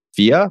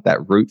fear,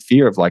 that root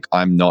fear of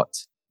I'm not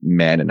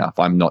man enough.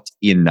 I'm not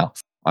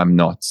enough. I'm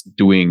not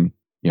doing,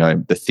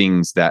 the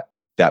things that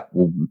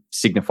will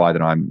signify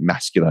that I'm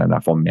masculine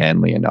enough or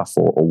manly enough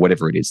or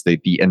whatever it is.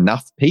 The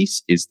enough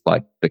piece is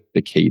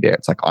the key there.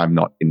 It's I'm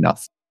not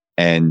enough.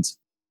 And,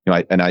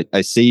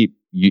 I see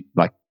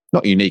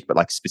not unique,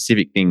 but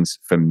specific things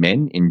for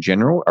men in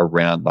general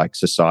around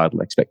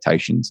societal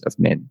expectations of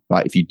men,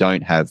 right? If you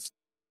don't have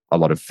a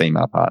lot of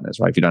female partners,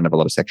 right? If you don't have a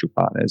lot of sexual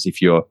partners,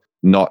 if you're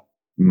not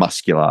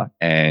muscular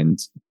and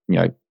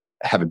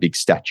have a big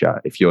stature,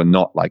 if you're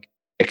not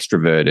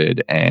extroverted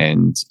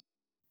and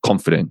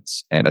confident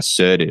and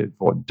assertive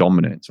or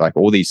dominant,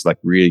 all these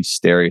really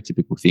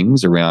stereotypical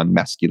things around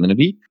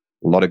masculinity,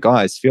 a lot of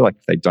guys feel if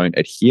they don't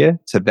adhere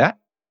to that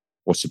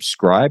or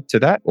subscribe to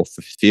that or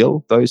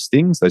fulfill those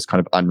things, those kind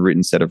of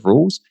unwritten set of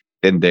rules,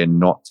 then they're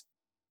not,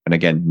 and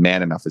again,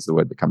 man enough is the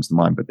word that comes to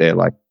mind, but they're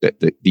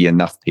the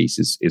enough piece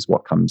is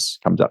what comes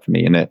up for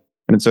me. And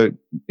so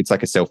it's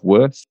a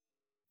self-worth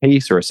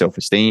piece or a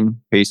self-esteem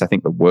piece. I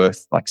think the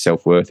worth,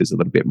 self-worth, is a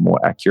little bit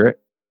more accurate.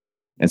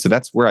 And so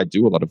that's where I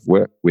do a lot of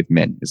work with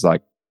men. Is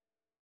it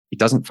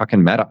doesn't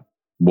fucking matter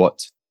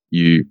what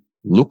you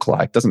look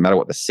like. It doesn't matter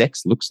what the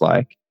sex looks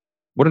like.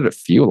 What did it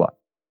feel like?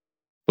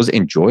 Was it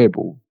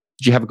enjoyable?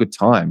 Did you have a good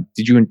time?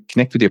 Did you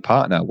connect with your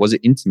partner? Was it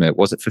intimate?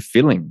 Was it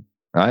fulfilling?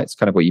 Right? It's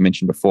kind of what you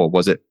mentioned before.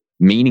 Was it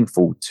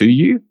meaningful to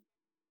you?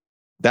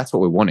 That's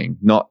what we're wanting.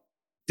 Not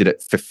did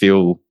it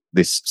fulfill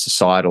this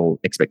societal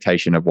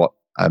expectation of what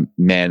a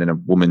man and a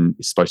woman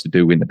is supposed to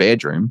do in the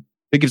bedroom.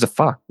 Who gives a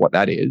fuck what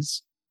that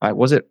is? Right?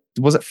 Was it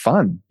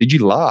fun? Did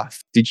you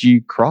laugh? Did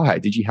you cry?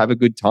 Did you have a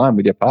good time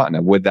with your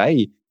partner? Were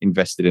they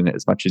invested in it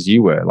as much as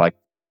you were? Like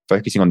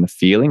focusing on the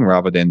feeling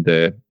rather than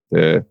the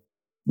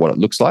what it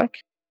looks like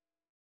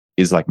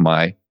is like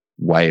my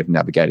way of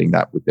navigating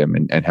that with them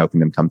and helping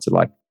them come to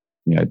like,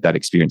 that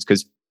experience.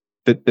 Because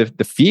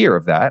the fear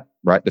of that,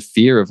 right? The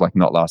fear of like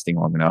not lasting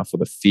long enough, or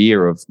the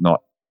fear of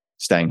not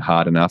staying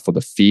hard enough, or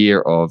the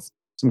fear of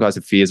some guys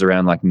have fears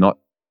around like not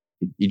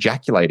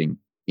ejaculating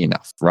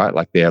enough, right?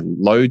 Like their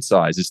load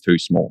size is too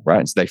small, right?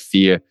 And so they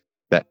fear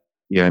that,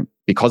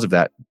 because of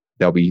that,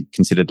 they'll be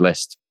considered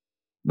less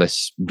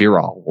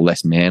virile or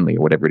less manly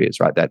or whatever it is,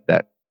 right?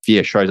 That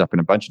fear shows up in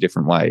a bunch of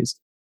different ways,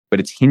 but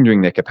it's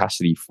hindering their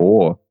capacity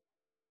for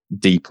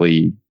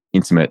deeply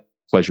intimate,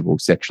 pleasurable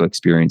sexual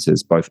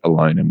experiences, both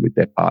alone and with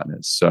their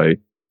partners. So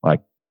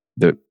like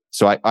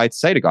I'd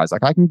say to guys,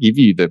 like, I can give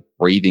you the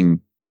breathing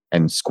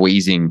and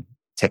squeezing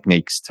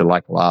techniques to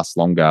like last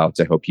longer,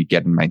 to help you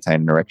get and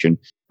maintain an erection.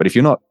 But if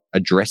you're not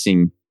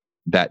addressing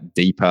that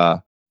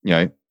deeper,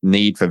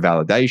 need for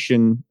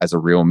validation as a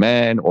real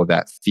man, or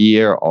that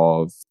fear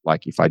of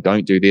like, if I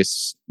don't do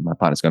this, my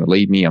partner's going to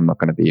leave me, I'm not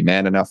going to be a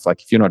man enough.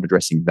 Like if you're not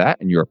addressing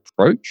that in your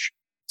approach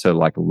to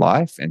like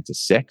life and to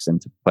sex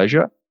and to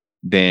pleasure,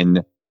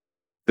 then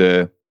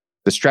the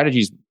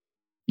strategies,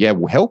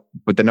 will help,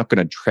 but they're not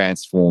going to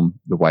transform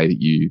the way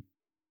that you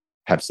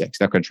have sex.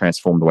 They're not going to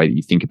transform the way that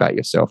you think about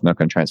yourself. Not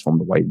going to transform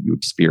the way that you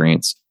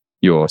experience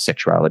your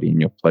sexuality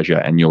and your pleasure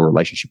and your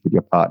relationship with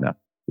your partner.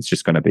 It's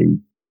just going to be,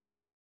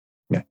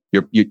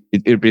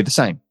 it'll be the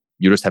same.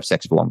 You'll just have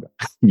sex for longer.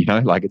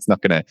 Like it's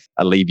not going to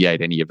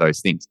alleviate any of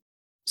those things.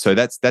 So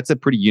that's a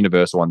pretty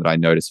universal one that I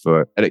noticed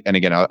for, and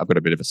again, I've got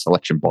a bit of a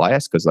selection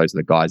bias because those are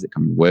the guys that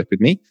come and work with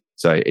me.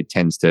 So it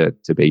tends to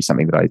be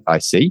something that I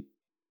see.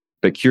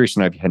 But curious to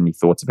know if you had any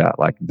thoughts about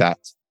like that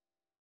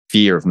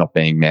fear of not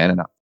being man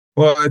enough.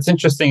 Well, it's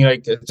interesting,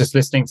 like just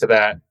listening to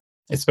that,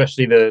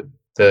 especially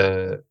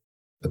the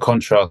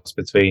contrast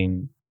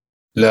between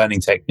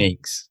learning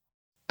techniques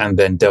and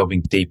then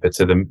delving deeper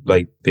to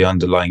the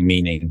underlying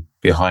meaning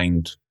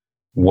behind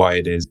why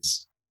it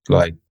is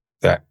like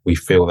that we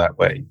feel that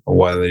way, or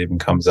why that even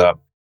comes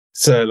up.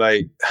 So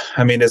like,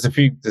 I mean, there's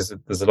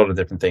a lot of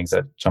different things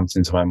that jumped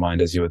into my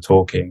mind as you were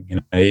talking,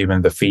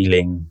 even the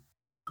feeling,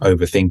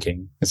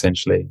 overthinking,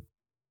 essentially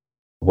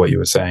what you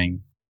were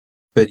saying.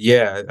 But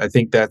yeah, I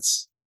think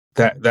that's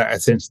that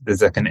essence.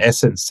 There's like an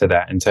essence to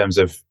that in terms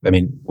of, I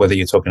mean, whether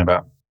you're talking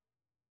about,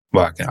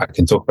 well, I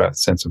can talk about the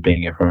sense of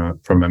being it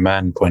from a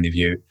man point of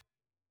view,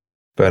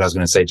 but I was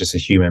going to say just a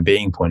human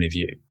being point of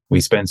view.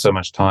 We spend so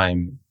much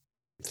time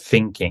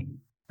thinking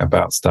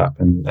about stuff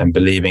and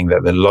believing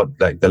that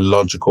the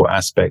logical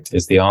aspect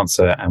is the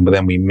answer, and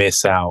then we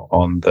miss out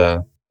on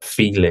the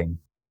feeling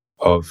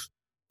of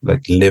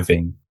like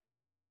living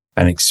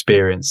and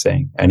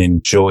experiencing and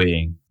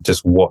enjoying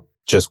just what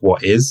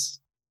is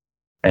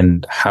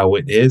and how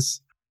it is,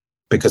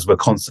 because we're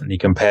constantly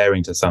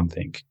comparing to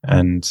something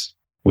and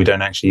we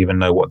don't actually even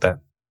know what that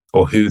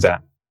or who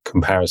that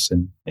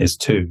comparison is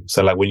to.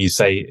 So like when you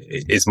say,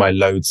 is my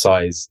load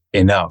size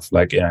enough?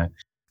 Like,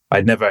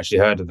 I'd never actually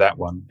heard of that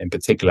one in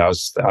particular. I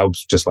was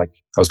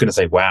going to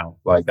say, wow,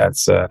 like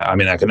that's, I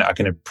mean, I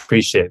can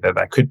appreciate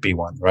that could be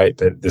one, right?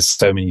 But there's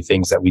so many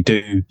things that we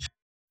do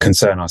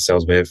concern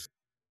ourselves with.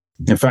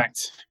 In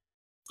fact,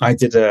 I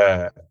did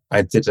a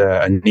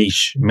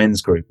niche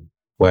men's group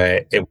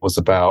where it was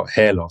about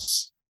hair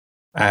loss,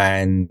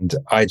 and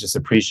I just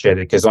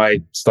appreciated, because I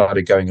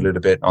started going a little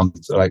bit on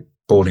like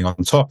boarding on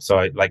top. So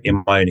I, like,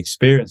 in my own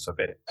experience of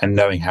it and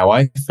knowing how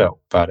I felt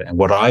about it and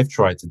what I've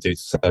tried to do to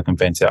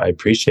circumvent it, I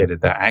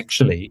appreciated that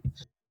actually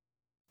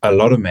a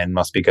lot of men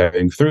must be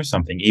going through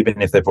something, even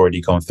if they've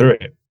already gone through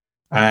it.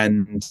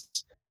 And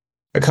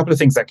a couple of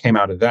things that came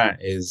out of that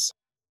is,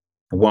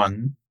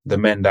 one, the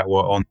men that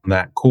were on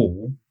that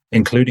call,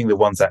 including the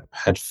ones that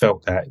had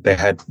felt that they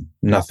had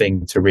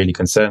nothing to really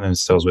concern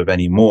themselves with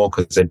anymore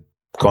because they'd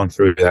gone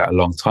through that a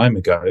long time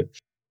ago.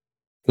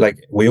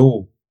 Like, we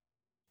all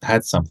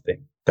had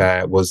something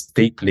that was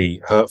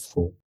deeply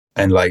hurtful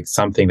and like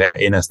something that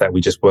in us that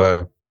we just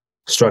were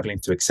struggling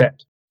to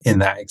accept in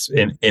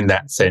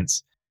that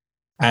sense.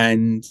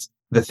 And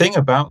the thing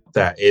about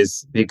that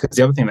is, because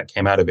the other thing that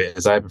came out of it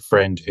is, I have a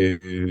friend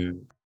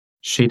who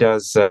she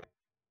does,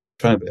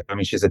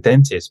 she's a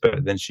dentist,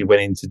 but then she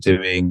went into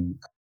doing,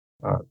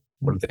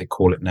 what do they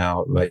call it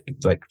now?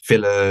 Like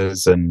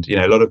fillers and,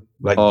 a lot of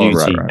like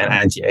beauty and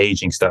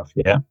anti-aging stuff.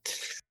 Yeah.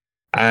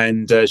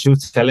 And she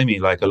was telling me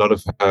like a lot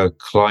of her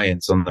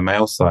clients on the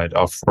male side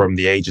are from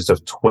the ages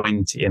of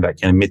 20 in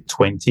like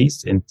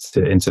mid-20s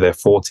into their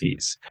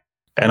 40s.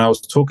 And I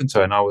was talking to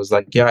her and I was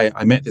like, yeah,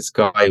 I met this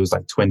guy who was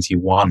like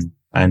 21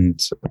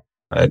 and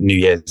New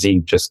Year's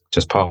Eve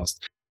just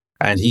passed.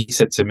 And he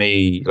said to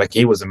me, like,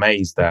 he was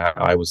amazed that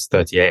I was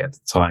 38 at the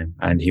time.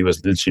 And he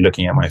was literally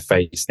looking at my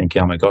face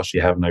thinking, oh my gosh, you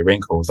have no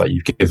wrinkles. Like,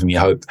 you've given me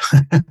hope.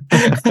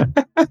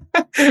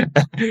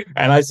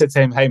 And I said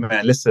to him, hey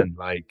man, listen,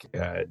 like,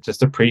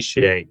 just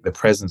appreciate the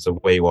presence of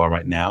where you are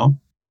right now.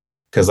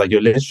 Cause like,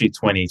 you're literally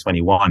 20,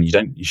 21.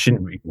 You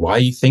shouldn't, why are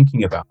you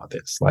thinking about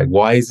this? Like,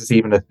 why is this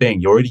even a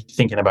thing? You're already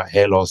thinking about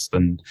hair loss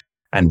and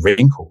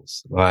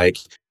wrinkles. Like,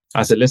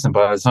 I said, listen,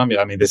 by the time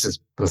this is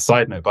a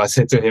side note, but I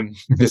said to him,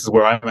 this is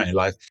where I'm at in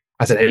life.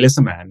 I said, hey,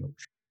 listen, man,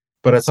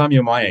 by the time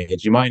you're my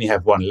age, you might only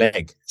have one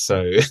leg.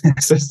 So,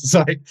 it's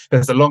like,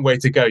 there's a long way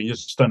to go. You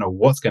just don't know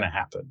what's going to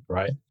happen.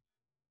 Right.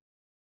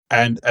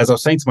 And as I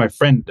was saying to my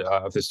friend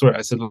of the story,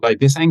 I said, like,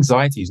 this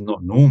anxiety is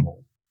not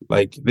normal.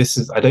 Like,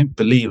 I don't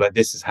believe like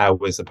this is how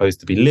we're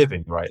supposed to be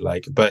living. Right.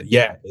 Like, but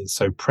yeah, it's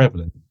so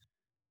prevalent.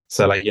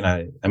 So like,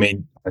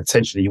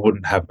 essentially you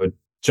wouldn't have a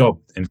job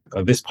in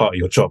this part of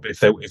your job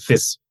if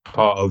this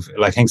part of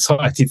like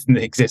anxiety didn't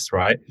exist,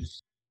 right?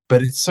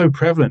 But it's so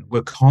prevalent.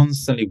 We're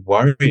constantly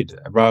worried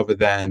rather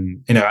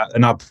than,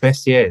 and our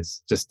best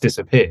years just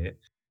disappear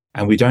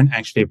and we don't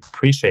actually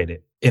appreciate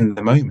it in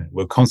the moment.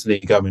 We're constantly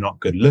going, we're not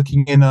good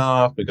looking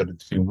enough, we've got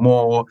to do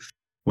more,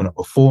 we're not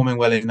performing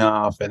well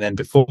enough, and then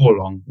before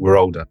long we're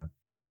older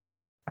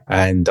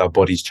and our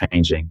body's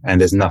changing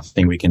and there's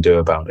nothing we can do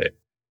about it.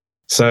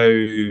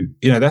 So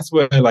that's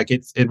where like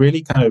it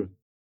really kind of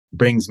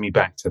brings me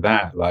back to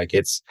that. Like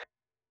it's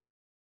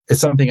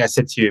something I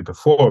said to you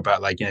before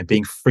about like,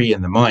 being free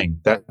in the mind.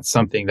 That's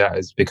something that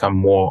has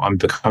I'm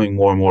becoming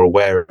more and more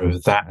aware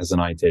of that as an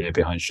idea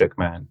behind Shook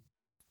Man.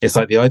 It's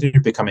like the idea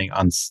of becoming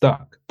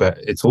unstuck, but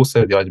it's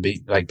also the idea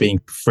of being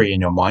free in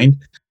your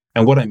mind.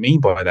 And what I mean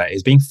by that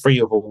is being free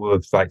of all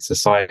of like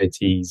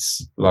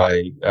society's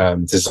like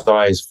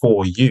desires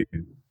for you.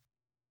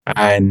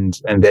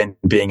 And then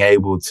being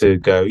able to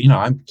go,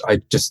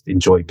 I just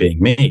enjoy being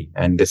me,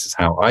 and this is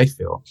how I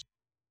feel.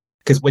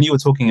 Because when you were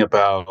talking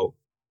about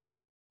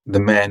the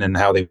men and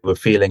how they were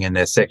feeling in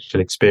their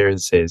sexual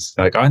experiences,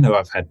 like I know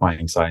I've had my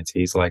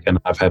anxieties, like, and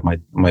I've had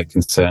my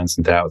concerns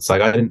and doubts.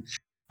 Like I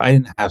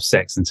didn't have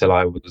sex until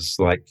I was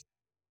like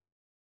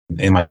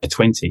in my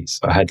 20s.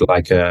 I had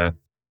like a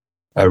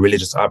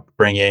religious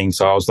upbringing,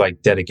 so I was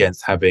like dead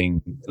against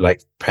having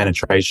like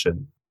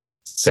penetration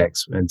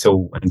sex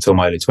until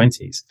my early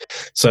 20s.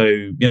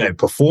 So,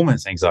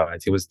 performance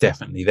anxiety was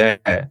definitely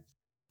there.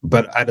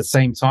 But at the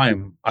same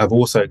time, I've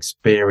also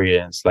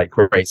experienced like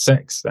great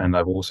sex, and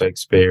I've also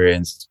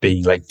experienced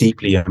being like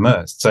deeply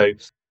immersed. So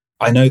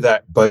I know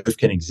that both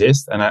can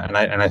exist. And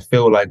I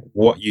feel like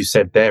what you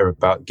said there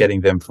about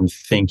getting them from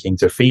thinking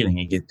to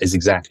feeling is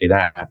exactly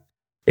that,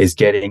 is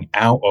getting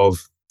out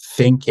of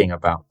thinking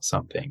about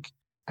something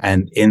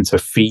and into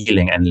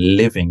feeling and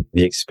living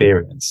the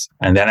experience,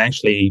 and then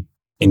actually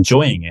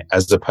enjoying it,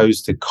 as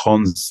opposed to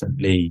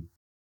constantly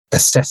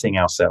assessing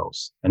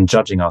ourselves and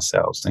judging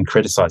ourselves and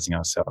criticizing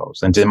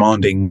ourselves and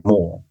demanding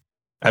more.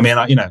 I mean,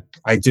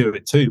 I do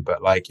it too,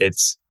 but like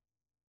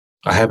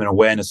I have an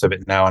awareness of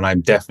it now, and I'm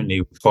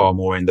definitely far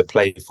more in the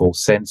playful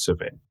sense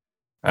of it.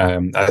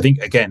 I think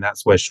again,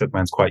 that's where Shook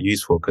Man's quite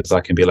useful, because I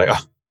can be like,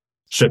 oh,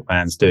 Shook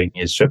Man's doing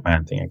his Shook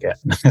Man thing again.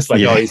 It's like,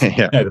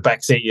 the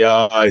backseat,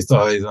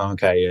 he's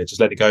okay, yeah, just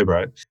let it go,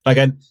 bro. Like,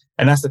 and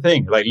that's the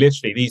thing. Like,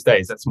 literally these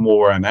days, that's more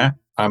where I'm at.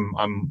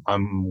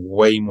 I'm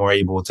way more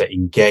able to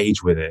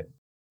engage with it.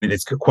 And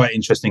it's quite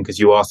interesting because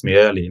you asked me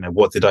earlier,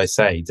 what did I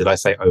say? Did I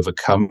say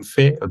overcome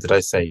fear, or did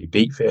I say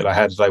beat fear? Like,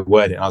 how did I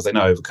word it? And I was like,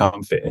 no,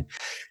 overcome fear.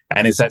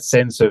 And it's that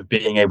sense of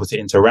being able to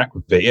interact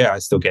with it. Yeah, I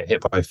still get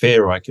hit by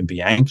fear, or I can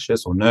be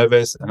anxious or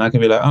nervous, and I can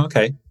be like, oh,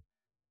 okay,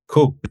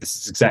 cool. This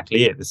is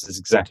exactly it. This is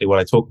exactly what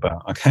I talk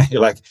about. Okay,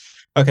 like,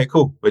 okay,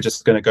 cool. We're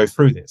just going to go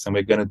through this, and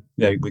we're going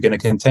to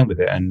contend with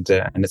it, and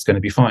it's going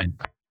to be fine.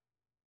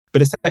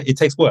 But it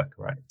takes work,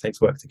 right? It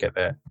takes work to get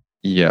there.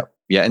 Yeah.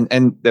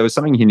 And there was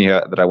something in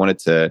here that I wanted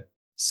to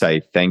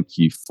say thank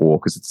you for,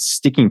 because it's a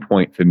sticking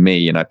point for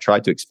me, and I've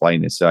tried to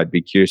explain this. So I'd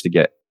be curious to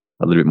get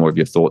a little bit more of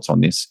your thoughts on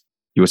this.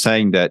 You were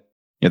saying that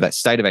that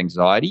state of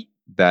anxiety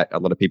that a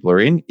lot of people are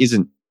in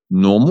isn't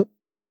normal,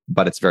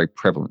 but it's very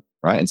prevalent,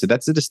 right? And so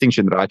that's the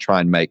distinction that I try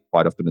and make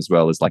quite often as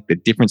well, is like the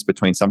difference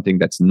between something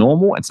that's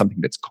normal and something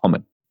that's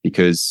common.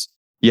 Because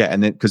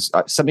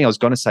something I was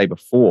going to say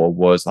before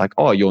was like,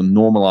 oh, you're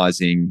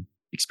normalizing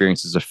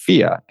experiences of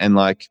fear, and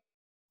like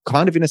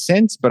kind of in a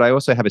sense, but I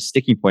also have a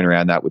sticking point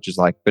around that, which is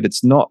like, but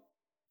it's not,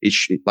 it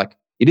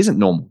isn't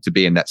normal to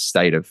be in that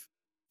state of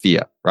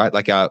fear, right?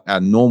 Like our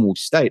normal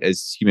state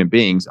as human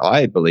beings,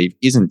 I believe,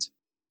 isn't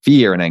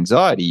fear and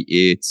anxiety.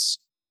 It's,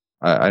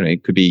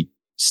 it could be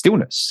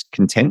stillness,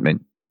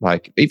 contentment,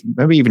 like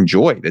maybe even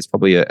joy. There's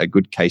probably a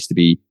good case to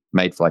be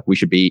made for like, we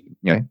should be,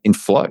 in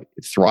flow,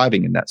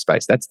 thriving in that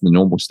space. That's the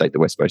normal state that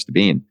we're supposed to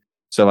be in.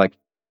 So like,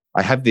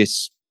 I have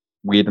this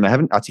weird, and I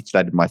haven't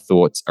articulated my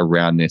thoughts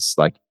around this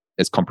like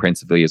as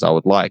comprehensively as I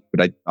would like,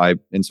 but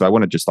so I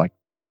want to just like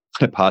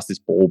kind of pass this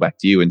ball back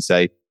to you and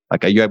say,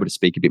 like, are you able to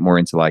speak a bit more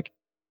into like,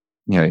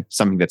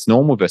 something that's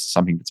normal versus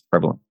something that's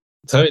prevalent?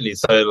 Totally.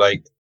 So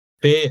like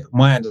fear,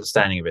 my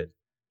understanding of it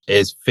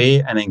is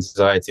fear and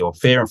anxiety, or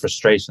fear and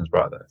frustrations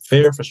rather.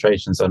 Fear and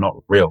frustrations are not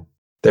real.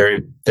 They're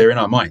in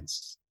our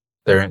minds.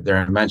 They're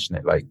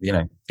imaginary. Like,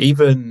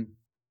 even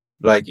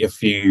like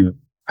if you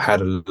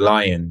had a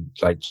lion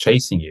like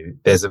chasing you,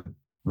 there's a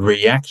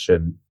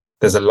reaction.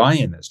 There's a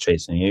lion that's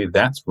chasing you.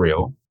 That's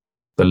real.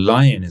 The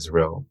lion is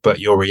real, but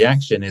your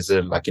reaction is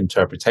a like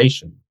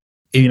interpretation.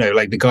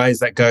 Like the guys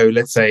that go,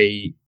 let's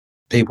say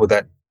people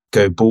that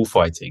go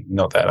bullfighting,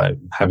 not that I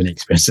have any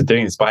experience of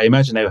doing this, but I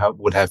imagine they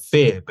would have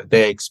fear, but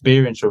their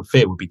experience of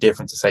fear would be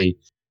different to, say,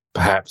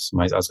 perhaps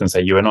I was going to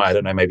say you and I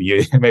don't know, maybe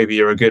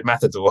you're a good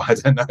matador, I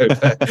don't know,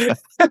 but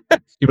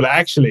you'd be like,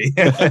 actually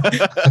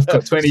I've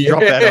got 20 years.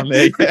 Drop that on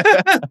there.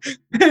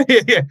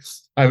 Yeah.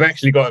 I've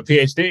actually got a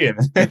PhD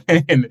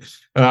in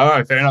all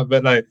right, fair enough,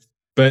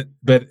 but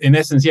in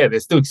essence, yeah, they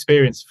still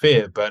experience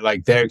fear, but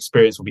like their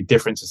experience will be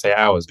different to, say,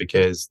 ours,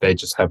 because they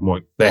just have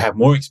more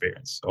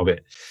experience of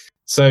it.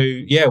 So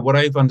yeah, what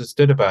I've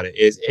understood about it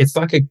is it's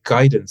like a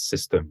guidance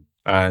system,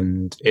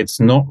 and it's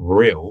not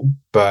real,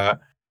 but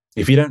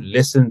if you don't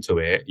listen to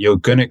it, you're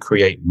going to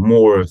create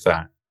more of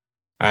that.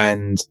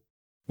 And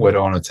where do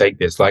I want to take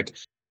this? Like,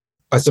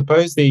 I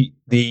suppose the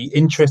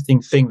interesting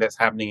thing that's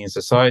happening in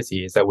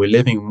society is that we're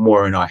living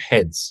more in our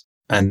heads,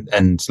 and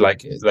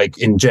like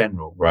in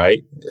general,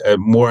 right?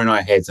 More in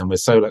our heads, and we're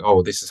so like,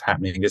 oh, this is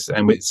happening, and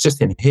it's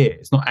just in here.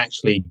 It's not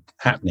actually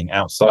happening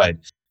outside.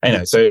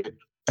 So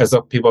as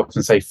people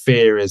often say,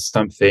 fear is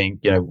something,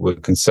 we're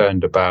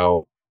concerned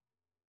about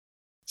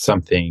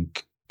something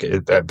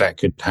that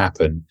could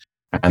happen.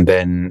 And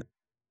then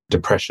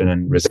depression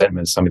and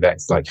resentment is something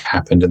that's like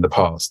happened in the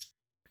past.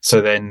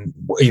 So then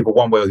either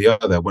one way or the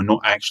other, we're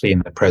not actually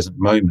in the present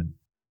moment.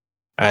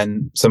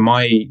 And so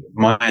my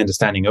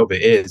understanding of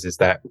it is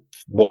that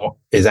what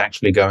is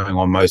actually going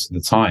on most of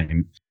the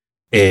time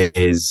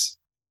is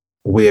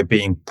we're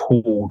being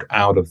pulled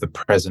out of the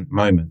present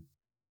moment.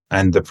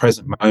 And the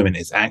present moment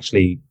is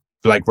actually,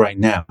 like right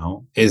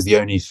now, is the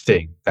only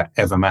thing that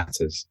ever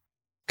matters.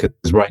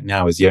 Because right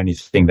now is the only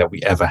thing that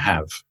we ever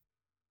have.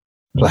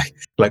 Like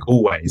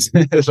always.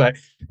 It's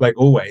like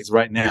always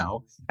right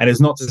now. And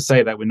it's not to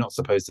say that we're not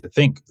supposed to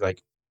think.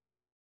 Like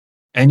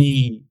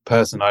any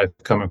person I've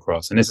come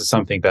across, and this is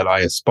something that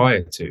I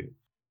aspire to,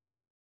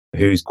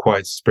 who's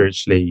quite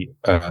spiritually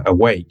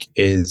awake,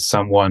 is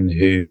someone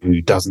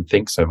who doesn't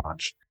think so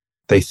much.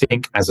 They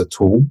think as a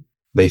tool.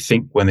 They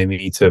think when they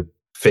need to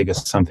figure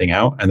something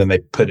out, and then they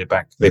put it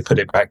back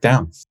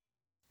down.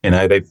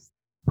 They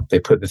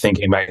put the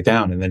thinking back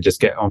down and then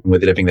just get on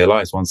with living their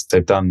lives once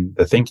they've done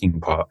the thinking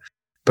part.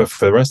 But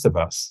for the rest of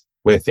us,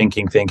 we're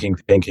thinking, and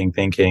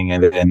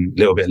then a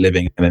little bit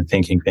living, and then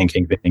thinking,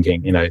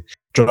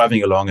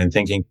 driving along and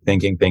thinking,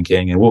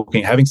 and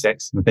walking, having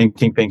sex and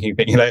thinking,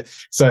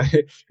 So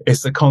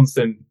it's a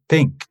constant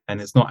think,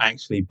 and it's not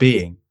actually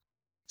being.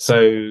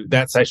 So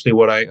that's actually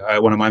what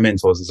one of my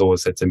mentors has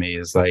always said to me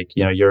is like,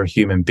 you're a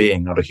human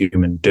being, not a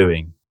human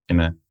doing,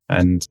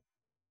 and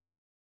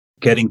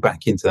getting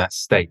back into that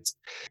state.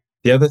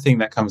 The other thing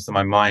that comes to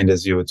my mind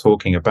as you were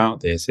talking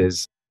about this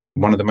is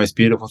one of the most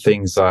beautiful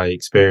things I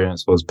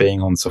experienced was being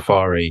on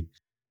safari,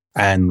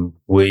 and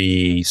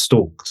we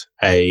stalked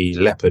a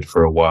leopard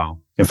for a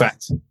while. In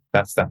fact,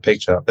 that's that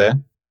picture up there.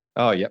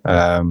 Oh, yeah.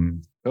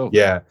 Cool.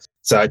 Yeah.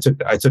 So I took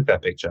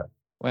that picture.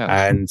 Wow.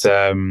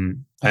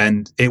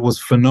 And it was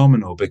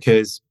phenomenal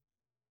because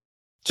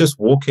just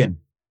walking,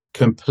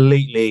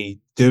 completely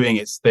doing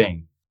its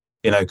thing,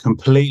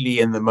 completely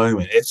in the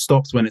moment. It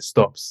stops when it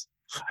stops.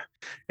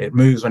 It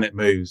moves when it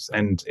moves,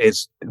 and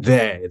it's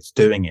there, it's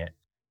doing it.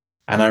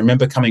 And I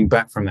remember coming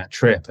back from that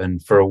trip,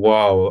 and for a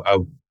while I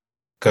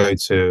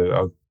used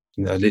to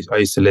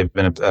live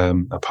in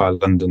a part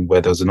of London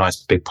where there was a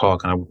nice big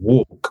park, and I would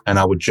walk, and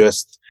I would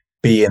just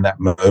be in that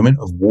moment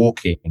of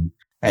walking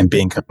and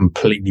being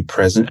completely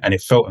present, and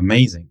it felt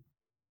amazing.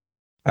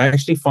 I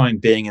actually find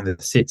being in the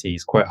city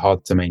is quite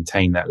hard to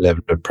maintain that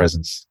level of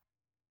presence.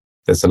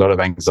 There's a lot of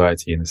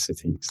anxiety in the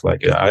cities.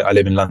 Like I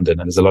live in London,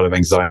 and there's a lot of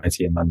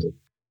anxiety in London.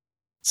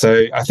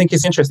 So I think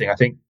it's interesting. I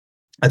think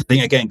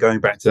again, going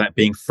back to that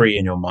being free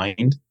in your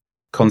mind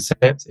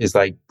concept is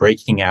like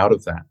breaking out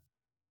of that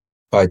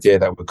idea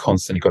that we're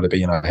constantly got to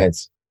be in our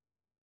heads.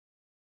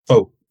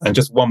 Oh, and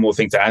just one more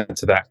thing to add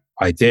to that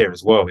idea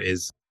as well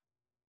is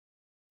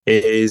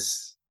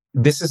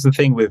this is the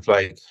thing with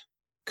like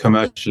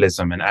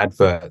commercialism and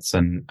adverts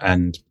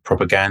and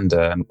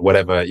propaganda and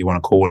whatever you want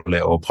to call it,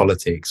 or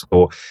politics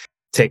or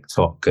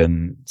TikTok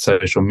and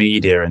social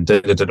media and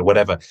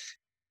whatever.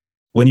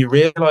 When you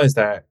realize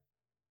that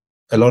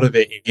a lot of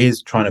it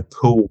is trying to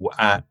pull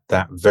at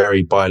that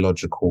very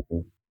biological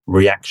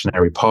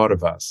reactionary part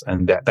of us,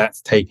 and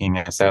that's taking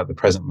us out of the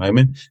present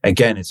moment.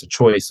 Again, it's a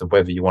choice of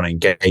whether you want to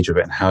engage with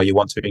it and how you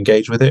want to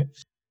engage with it.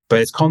 But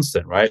it's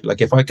constant, right?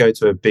 Like if I go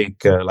to a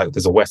big, like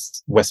there's a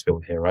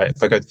Westfield here, right?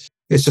 If I go,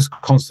 it's just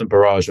constant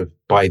barrage of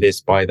buy this,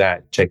 buy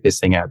that, check this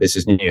thing out. This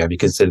is new. Have you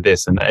considered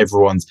this? And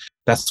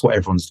that's what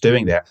everyone's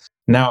doing there.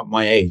 Now at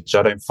my age,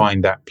 I don't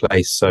find that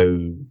place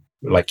so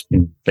like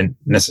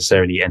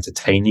necessarily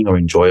entertaining or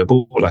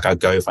enjoyable. Like I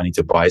go if I need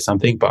to buy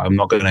something, but I'm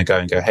not going to go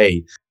and go,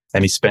 hey,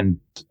 let me spend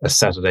a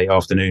Saturday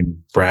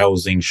afternoon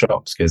browsing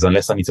shops, because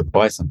unless I need to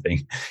buy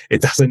something,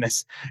 it doesn't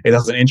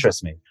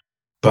interest me.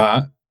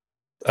 But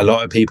a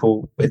lot of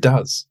people, it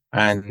does.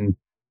 And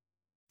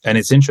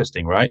it's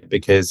interesting, right?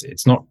 Because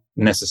it's not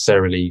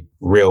necessarily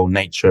real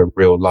nature,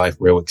 real life,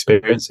 real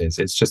experiences.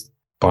 It's just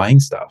buying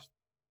stuff.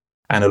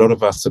 And a lot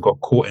of us have got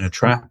caught in a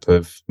trap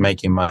of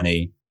making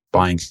money,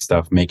 buying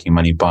stuff, making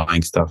money,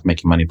 buying stuff,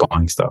 making money,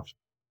 buying stuff.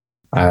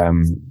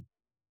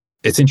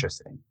 It's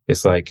interesting.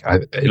 It's like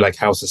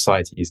how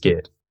society is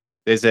geared.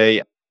 This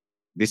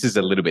is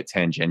a little bit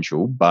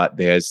tangential, but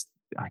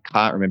I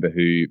can't remember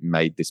who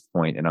made this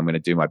point, and I'm going to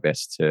do my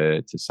best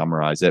to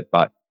summarize it.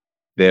 But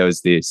there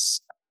was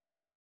this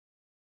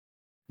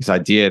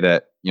idea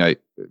that,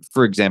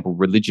 for example,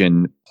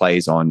 religion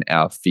plays on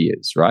our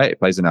fears, right? It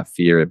plays on our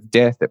fear of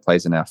death. It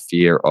plays on our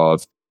fear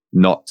of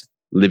not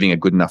living a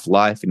good enough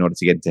life in order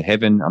to get into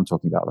heaven. I'm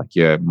talking about like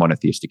your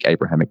monotheistic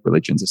Abrahamic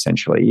religions,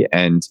 essentially.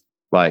 And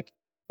like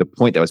the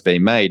point that was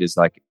being made is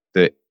like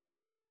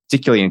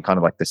particularly in kind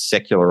of like the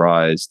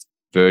secularized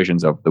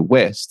versions of the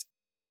West,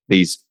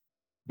 these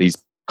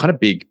kind of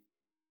big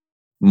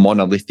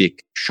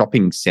monolithic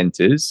shopping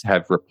centers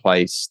have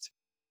replaced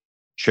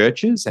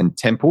churches and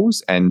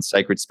temples and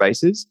sacred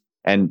spaces.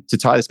 And to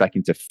tie this back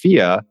into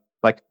fear,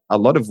 like a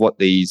lot of what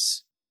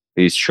these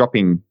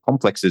shopping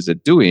complexes are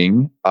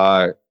doing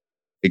are,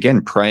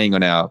 again, preying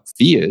on our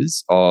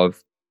fears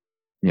of,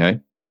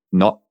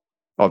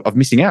 of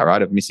missing out,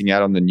 right? Of missing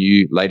out on the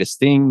new latest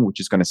thing, which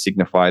is going to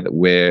signify that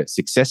we're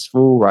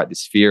successful, right?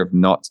 This fear of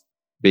not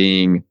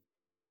being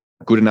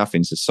good enough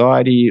in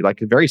society, like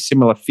very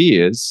similar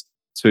fears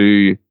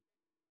to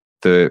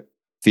the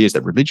fears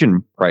that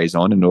religion preys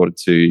on in order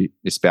to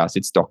espouse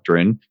its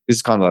doctrine. This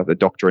is kind of like the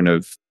doctrine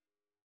of,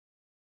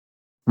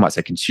 I might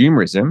say,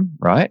 consumerism,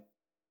 right?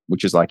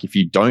 Which is like, if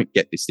you don't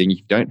get this thing, if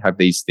you don't have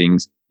these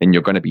things, then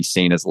you're going to be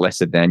seen as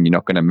lesser than, you're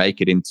not going to make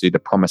it into the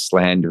promised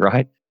land,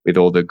 right? With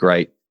all the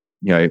great,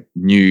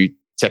 new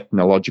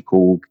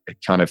technological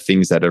kind of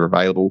things that are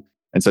available.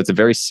 And so it's a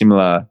very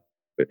similar,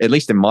 at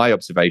least in my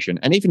observation,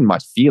 and even my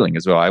feeling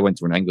as well. I went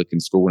to an Anglican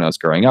school when I was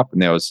growing up,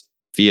 and there was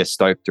fear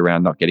stoked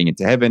around not getting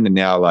into heaven. And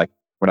now, like,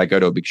 when I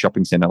go to a big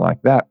shopping center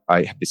like that,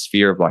 I have this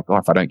fear of like,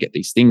 if I don't get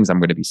these things, I'm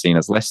going to be seen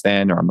as less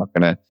than, or I'm not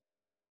going to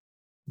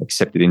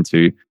accept it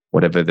into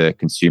whatever the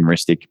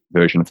consumeristic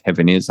version of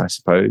heaven is, I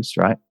suppose,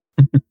 right?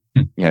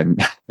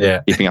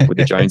 Yeah. Keeping up with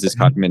the Joneses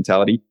kind of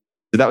mentality.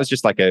 So that was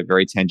just like a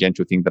very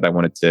tangential thing that I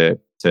wanted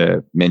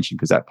to mention,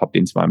 because that popped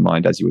into my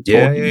mind as you were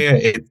talking. Yeah.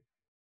 It's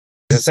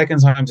the second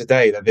time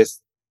today that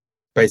this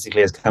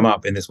basically has come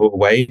up in this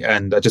way.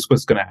 And I just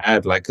was going to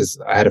add, like, because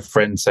I had a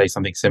friend say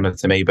something similar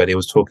to me, but he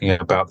was talking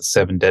about the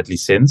 7 deadly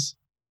sins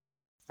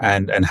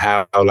and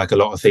how like a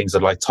lot of things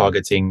are like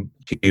targeting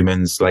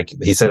humans. Like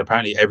he said,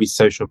 apparently every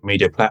social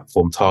media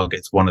platform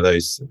targets one of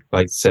those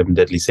like 7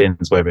 deadly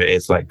sins, whether it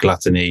is like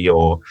gluttony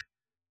or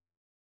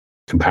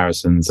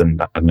comparisons, and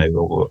I don't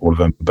know, all of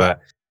them. But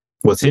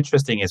what's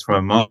interesting is from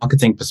a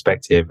marketing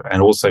perspective,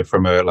 and also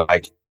from a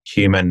like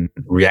human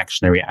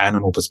reactionary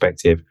animal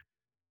perspective,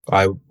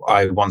 I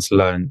once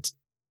learned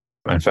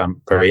and found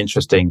very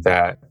interesting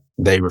that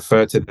they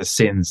refer to the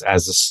sins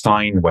as a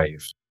sine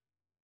wave.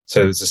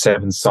 So there's the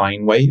 7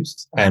 sine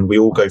waves, and we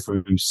all go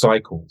through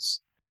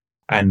cycles.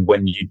 And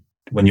when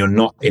you're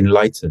not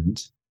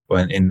enlightened,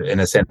 when in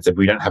a sense that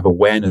we don't have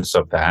awareness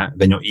of that,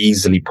 then you're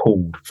easily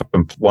pulled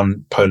from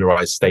one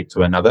polarized state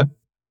to another.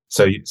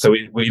 So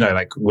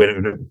like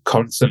we're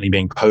constantly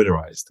being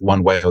polarized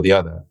one way or the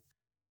other.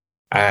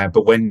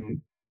 But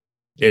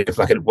if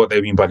like what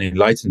they mean by an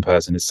enlightened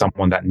person is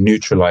someone that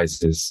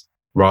neutralizes,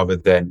 rather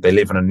than they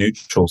live in a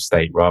neutral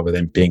state rather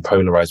than being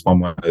polarized one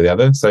way or the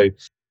other. So,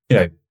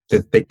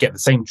 they get the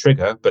same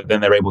trigger, but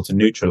then they're able to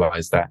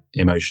neutralize that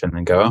emotion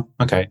and go, oh,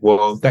 okay,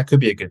 well, that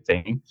could be a good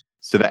thing.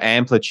 So the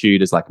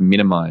amplitude is like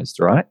minimized,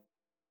 right?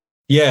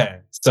 Yeah.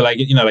 So like,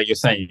 like you're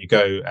saying, you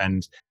go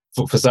and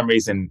for some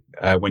reason,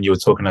 when you were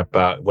talking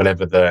about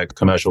whatever the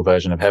commercial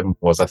version of heaven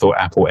was, I thought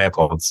Apple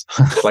AirPods.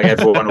 Like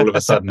everyone all of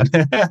a sudden,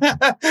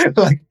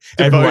 like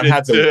everyone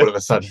had them all of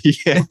a sudden.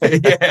 Yeah.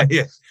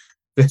 Yeah.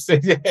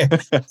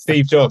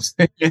 Steve Jobs.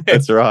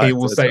 That's right. He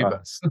will save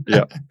us.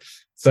 Yeah.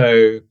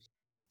 So,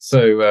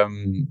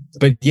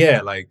 but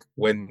yeah, like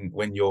when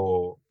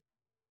you're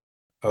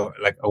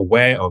like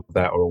aware of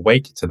that or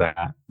awake to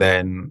that,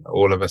 then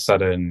all of a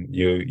sudden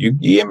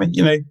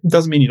it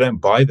doesn't mean you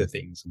don't buy the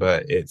things,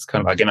 but it's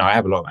kind of like, I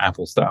have a lot of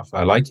Apple stuff.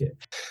 I like it,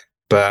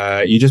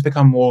 but you just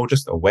become more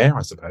just aware,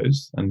 I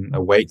suppose, and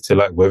awake to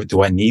like, whether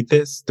do I need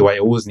this? Do I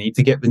always need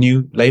to get the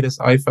new latest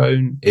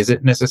iPhone? Is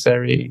it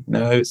necessary?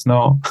 No, it's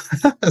not.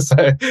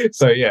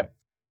 So yeah.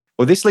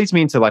 Well, this leads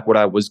me into like what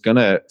I was going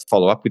to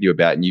follow up with you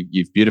about, and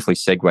you've beautifully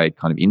segued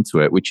kind of into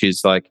it, which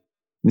is like,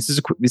 this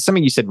is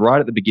something you said right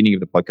at the beginning of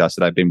the podcast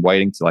that I've been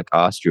waiting to like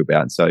ask you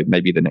about. And so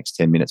maybe the next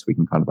 10 minutes we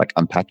can kind of like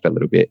unpack it a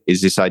little bit,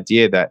 is this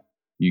idea that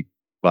you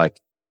like,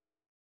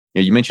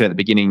 you mentioned at the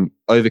beginning,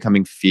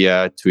 overcoming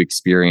fear to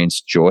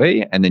experience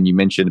joy. And then you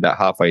mentioned about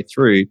halfway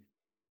through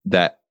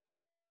that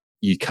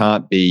you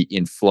can't be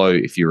in flow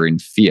if you're in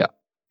fear.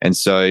 And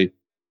so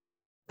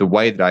the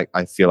way that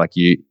I feel like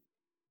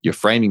you're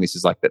framing this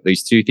is like that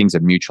these two things are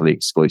mutually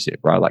exclusive,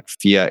 right? Like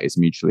fear is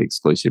mutually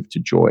exclusive to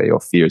joy, or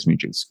fear is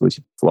mutually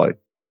exclusive to flow.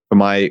 But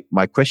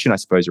my question, I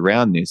suppose,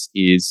 around this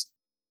is,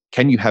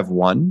 can you have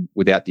one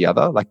without the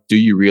other? Like, do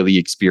you really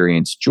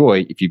experience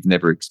joy if you've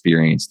never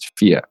experienced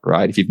fear,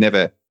 right? If you've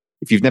never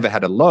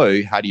had a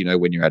low, how do you know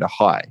when you're at a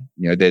high?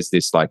 There's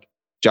this like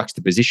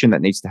juxtaposition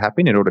that needs to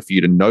happen in order for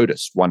you to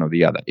notice one or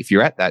the other. If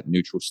you're at that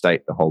neutral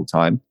state the whole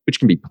time, which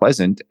can be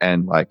pleasant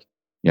and like,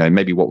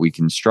 maybe what we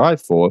can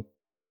strive for,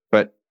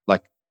 but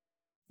like,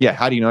 yeah,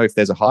 how do you know if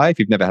there's a high if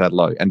you've never had a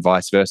low, and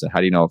vice versa? How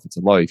do you know if it's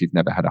a low if you've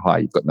never had a high?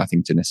 You've got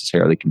nothing to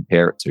necessarily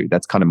compare it to.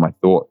 That's kind of my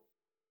thought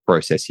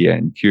process here,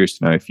 and curious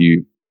to know if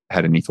you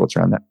had any thoughts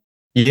around that.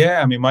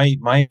 Yeah, I mean,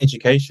 my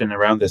education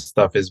around this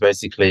stuff is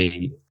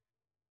basically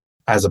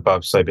as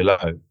above, so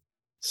below.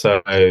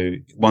 So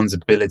one's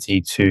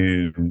ability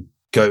to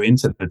go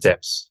into the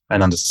depths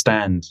and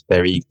understand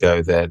their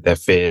ego, their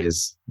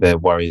fears, their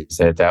worries,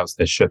 their doubts,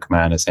 their shook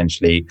man,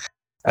 essentially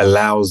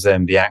allows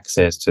them the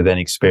access to then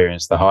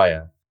experience the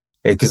higher.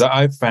 Because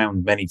I've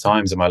found many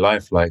times in my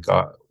life, like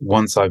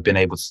once I've been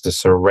able to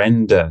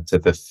surrender to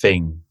the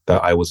thing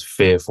that I was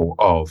fearful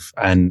of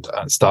and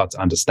start to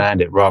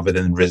understand it rather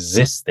than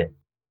resist it,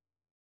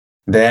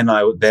 then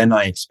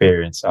I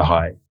experience a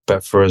high.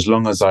 But for as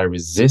long as I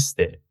resist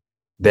it,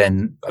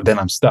 then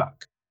I'm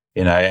stuck,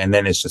 and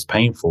then it's just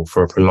painful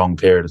for a prolonged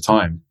period of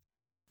time.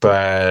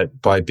 But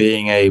by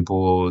being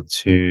able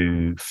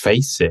to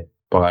face it,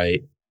 by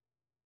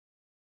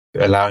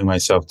allowing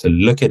myself to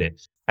look at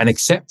it and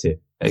accept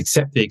it,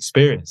 accept the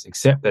experience,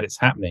 accept that it's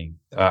happening.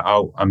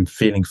 I'm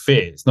feeling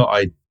fear. It's not,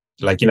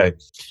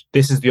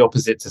 this is the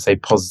opposite to say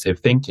positive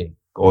thinking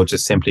or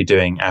just simply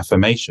doing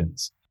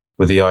affirmations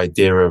with the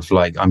idea of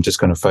like, I'm just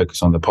going to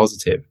focus on the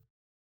positive.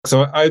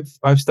 So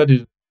I've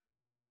studied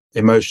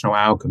emotional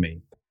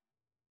alchemy.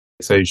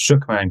 So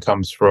Shookman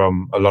comes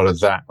from a lot of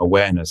that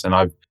awareness. And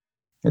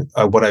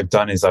what I've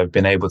done is I've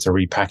been able to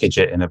repackage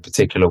it in a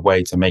particular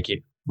way to make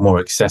it more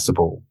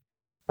accessible.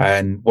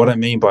 And what I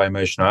mean by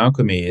emotional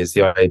alchemy is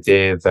the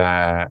idea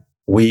that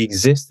we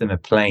exist in a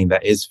plane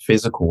that is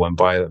physical, and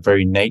by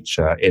very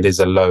nature, it's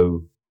a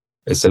low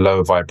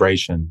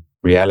vibration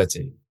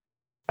reality.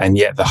 And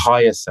yet the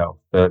higher self,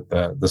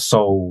 the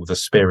soul, the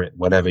spirit,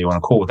 whatever you want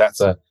to call it, that's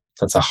a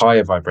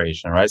higher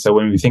vibration, right? So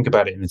when we think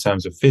about it in the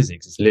terms of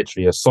physics, it's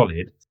literally a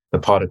solid. The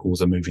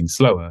particles are moving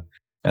slower,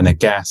 and a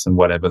gas and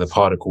whatever, the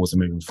particles are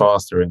moving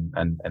faster. And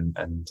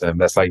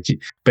that's like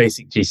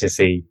basic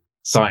GCSE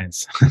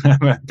science.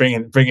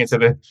 bring it to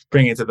the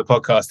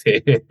podcast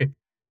here.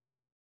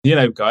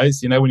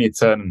 Guys, when you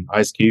turn an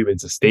ice cube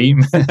into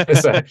steam.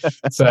 but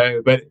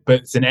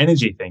it's an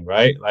energy thing,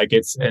 right? Like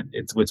it's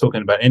we're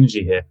talking about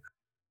energy here.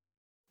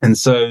 And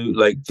so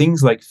like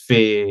things like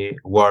fear,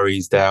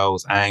 worries,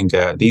 doubts,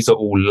 anger, these are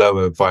all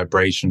lower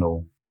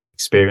vibrational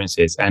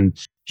experiences. And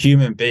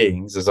human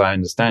beings, as I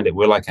understand it,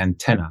 we're like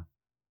antenna.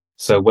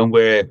 So when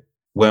we're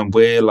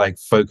like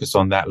focused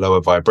on that lower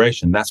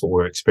vibration, that's what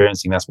we're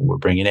experiencing. That's what we're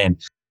bringing in.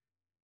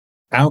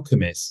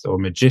 Alchemists or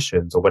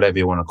magicians or whatever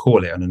you want to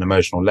call it on an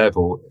emotional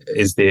level,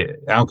 is the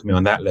alchemy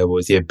on that level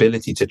is the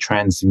ability to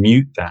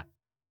transmute that.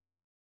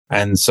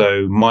 And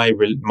so my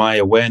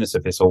awareness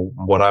of this, or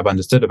what I've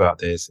understood about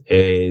this,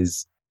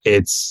 is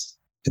it's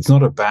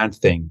not a bad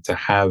thing to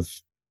have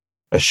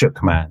a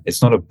shook man.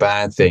 It's not a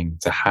bad thing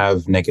to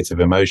have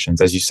negative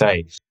emotions. As you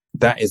say,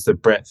 that is the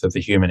breadth of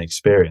the human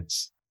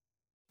experience.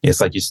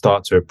 It's like you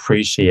start to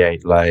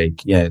appreciate,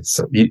 like, it's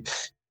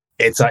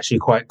actually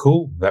quite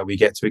cool that we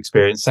get to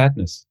experience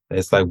sadness.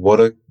 It's like, what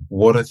a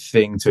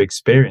thing to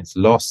experience,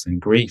 loss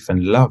and grief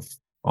and love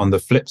on the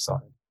flip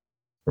side.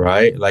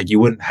 Right? Like you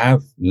wouldn't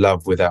have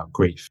love without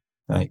grief.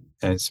 Like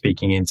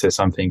speaking into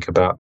something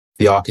about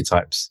the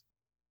archetypes,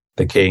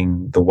 the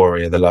king, the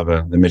warrior, the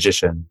lover, the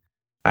magician.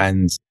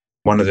 And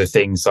one of the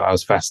things that I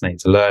was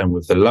fascinated to learn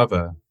with the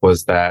lover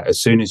was that as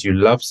soon as you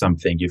love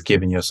something, you've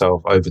given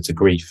yourself over to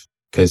grief,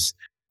 because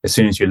as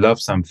soon as you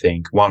love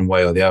something, one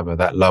way or the other,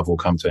 that love will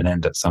come to an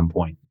end at some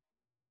point.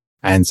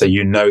 And so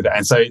that.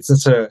 And so it's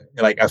such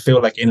I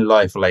feel like in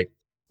life,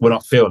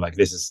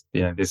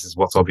 this is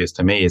what's obvious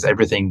to me, is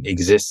everything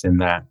exists in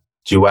that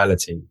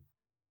duality,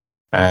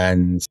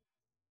 and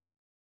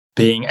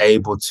being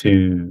able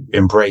to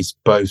embrace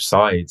both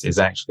sides is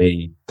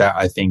actually, that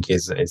I think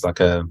is it's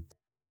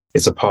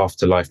a path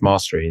to life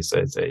mastery.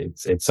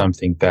 It's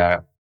something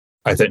that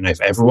I don't know if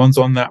everyone's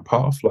on that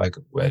path, or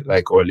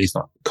at least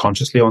not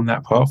consciously on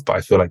that path, but I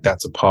feel like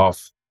that's a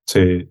path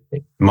to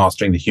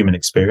mastering the human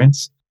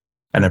experience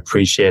and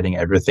appreciating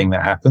everything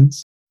that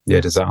happens. Yeah,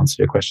 does that answer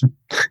your question?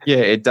 Yeah,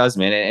 it does,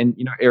 man. And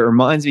it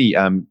reminds me,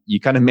 you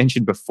kind of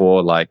mentioned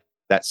before, like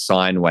that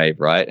sine wave,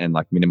 right? And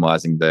like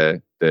minimizing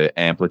the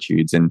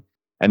amplitudes. And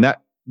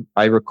that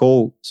I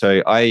recall,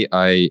 so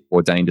I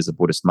ordained as a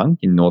Buddhist monk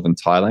in northern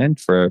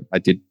Thailand I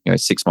did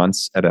 6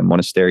 months at a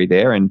monastery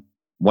there. And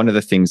one of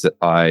the things that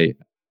and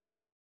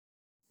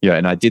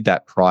I did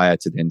that prior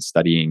to then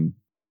studying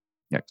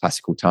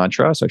classical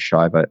Tantra, so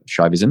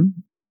Shaivism.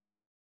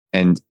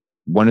 And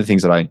one of the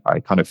things that I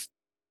kind of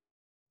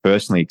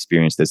personally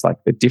experienced as like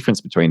the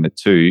difference between the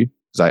two,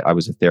 because I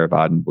was a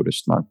Theravadan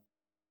Buddhist monk,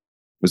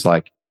 was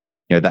like,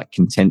 that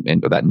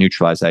contentment or that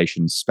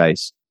neutralization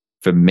space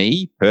for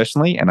me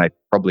personally, and I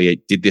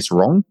probably did this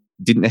wrong,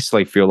 didn't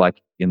necessarily feel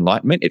like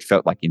enlightenment. It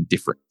felt like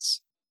indifference.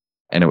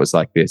 And it was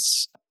like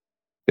this,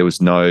 there was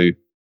no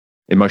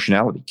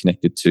emotionality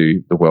connected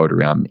to the world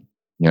around me.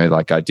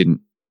 Like I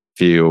didn't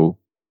feel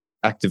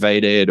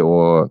activated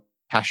or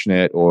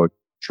passionate or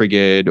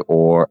triggered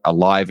or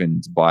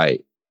alivened by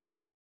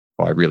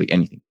really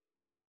anything,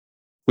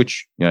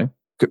 which,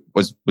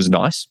 was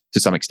nice to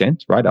some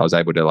extent, right? I was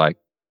able to I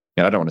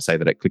don't want to say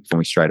that it clicked for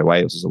me straight away.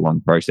 It was a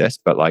long process,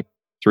 but like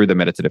through the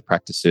meditative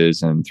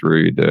practices and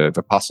through the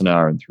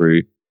Vipassana and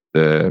through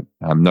the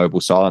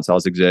noble silence I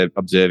was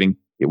observing,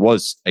 it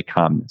was a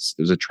calmness.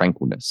 It was a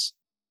tranquilness.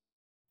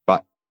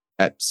 But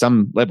at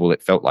some level,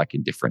 it felt like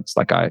indifference,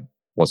 like I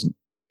wasn't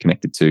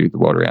connected to the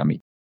world around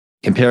me.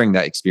 Comparing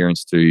that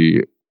experience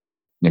to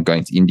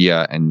going to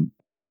India and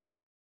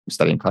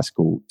studying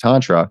classical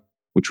Tantra,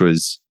 which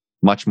was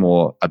much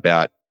more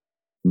about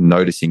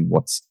noticing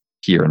what's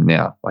here and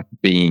now, like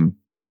being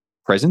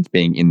present,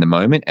 being in the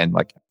moment, and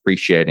like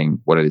appreciating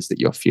what it is that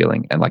you're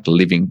feeling and like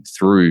living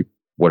through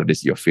what it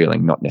is you're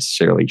feeling, not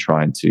necessarily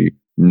trying to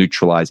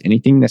neutralize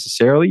anything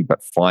necessarily,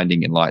 but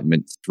finding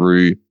enlightenment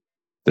through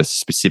the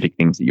specific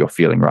things that you're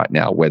feeling right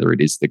now, whether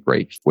it is the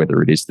grief,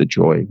 whether it is the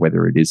joy,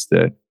 whether it is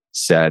the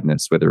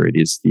sadness, whether it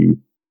is the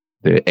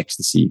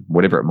ecstasy,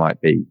 whatever it might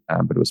be.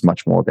 But it was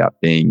much more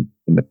about being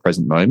in the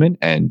present moment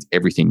and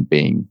everything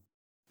being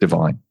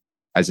divine,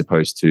 as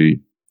opposed to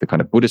the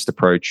kind of Buddhist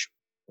approach,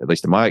 at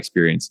least in my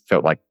experience,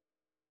 felt like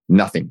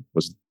nothing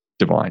was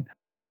divine.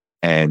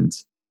 And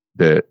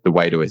the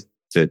way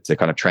to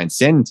kind of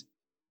transcend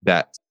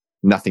that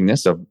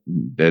nothingness of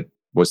that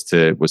was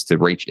to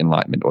reach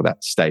enlightenment, or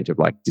that state of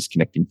like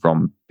disconnecting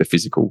from the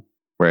physical.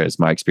 Whereas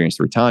my experience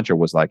through Tantra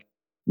was like,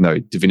 no,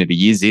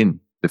 divinity is in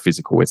the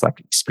physical. It's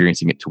like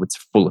experiencing it to its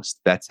fullest.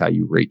 That's how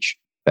you reach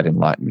that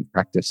enlightenment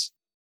practice.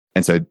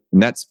 And so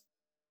that's,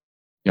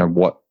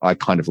 what I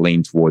kind of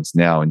lean towards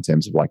now in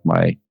terms of like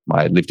my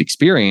lived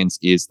experience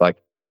is like,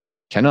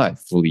 can I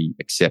fully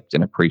accept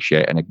and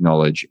appreciate and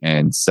acknowledge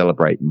and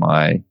celebrate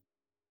my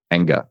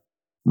anger,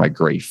 my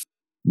grief,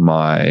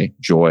 my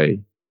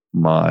joy,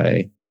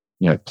 my,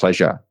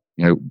 pleasure?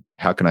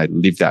 How can I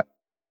live that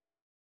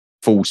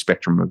full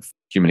spectrum of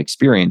human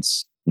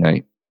experience,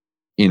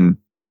 in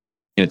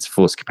its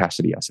fullest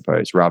capacity, I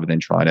suppose, rather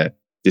than trying to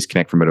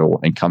disconnect from it all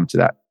and come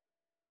to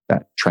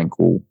that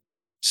tranquil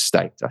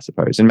state, I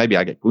suppose. And maybe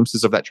I get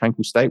glimpses of that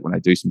tranquil state when I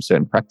do some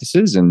certain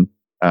practices and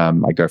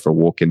I go for a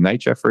walk in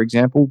nature, for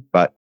example.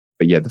 But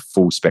yeah, the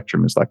full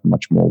spectrum is like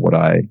much more what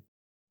I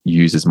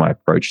use as my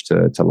approach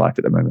to life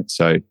at the moment.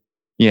 So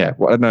yeah,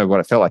 I don't know what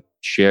I felt like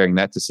sharing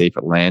that to see if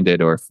it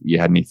landed or if you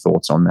had any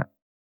thoughts on that.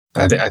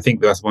 I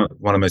think that's one of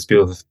the most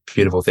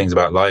beautiful things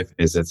about life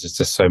is there's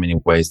just so many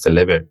ways to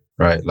live it,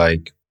 right?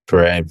 Like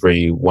for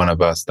every one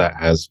of us that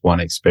has one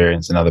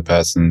experience, another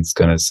person's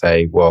going to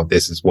say, well,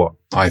 this is what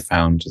I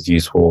found was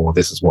useful, or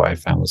this is what I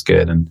found was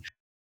good. And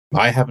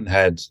I haven't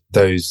had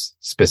those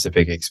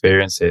specific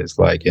experiences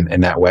like in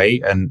that way.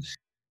 And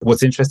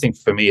what's interesting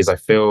for me is I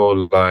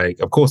feel like,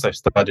 of course, I've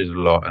studied a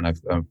lot and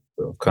I've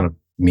kind of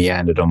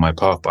meandered on my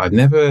path, but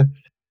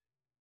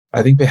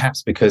I think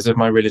perhaps because of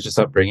my religious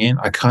upbringing,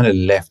 I kind of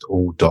left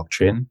all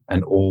doctrine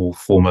and all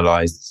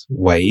formalized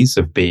ways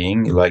of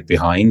being like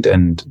behind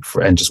and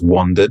just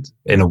wandered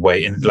in a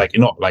way, and like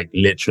not like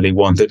literally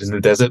wandered in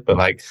the desert, but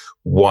like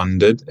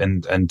wandered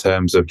in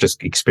terms of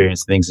just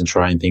experiencing things and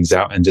trying things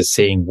out and just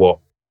seeing what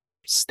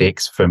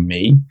sticks for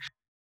me.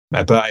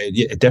 But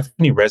it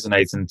definitely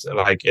resonates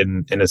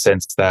in a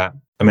sense that,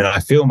 I mean, I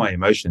feel my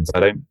emotions.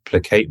 I don't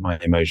placate my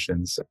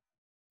emotions.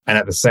 And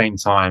at the same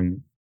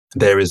time,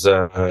 there is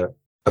a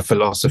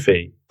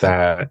philosophy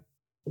that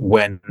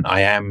when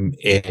I am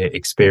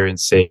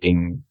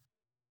experiencing,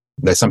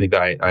 there's something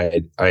that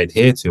I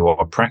adhere to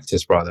or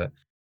practice rather.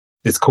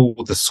 It's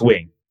called the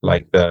swing,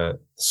 like the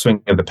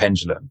swing of the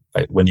pendulum.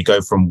 Like when you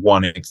go from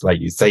one,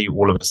 like you say,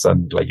 all of a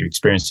sudden, like you're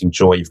experiencing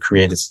joy, you've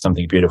created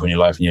something beautiful in your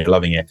life and you're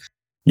loving it.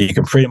 You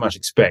can pretty much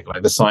expect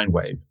like the sine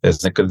wave. There's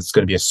going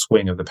to be a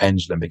swing of the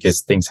pendulum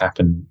because things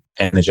happen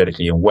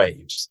energetically in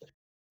waves.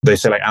 They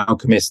say like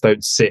alchemists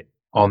don't sit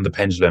on the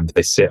pendulum,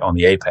 they sit on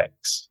the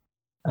apex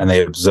and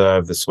they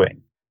observe the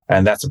swing.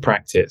 And that's a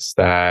practice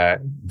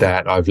that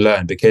I've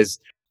learned because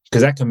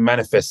that can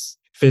manifest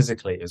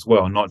physically as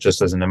well, not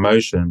just as an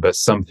emotion, but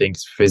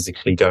something's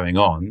physically going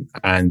on.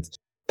 And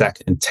that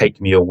can take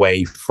me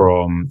away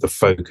from the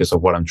focus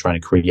of what I'm trying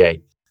to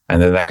create.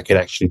 And then that could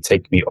actually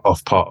take me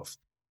off path.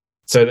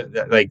 So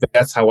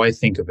that's how I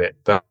think of it.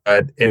 But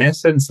in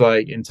essence,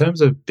 like in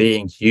terms of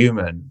being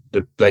human,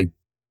 like,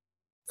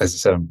 as I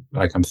said,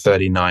 I'm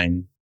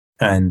 39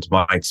 and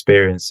my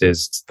experience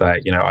is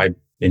that, I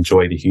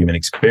enjoy the human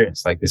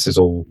experience. Like this is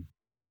all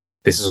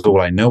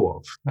I know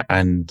of.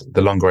 And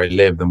the longer I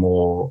live, the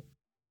more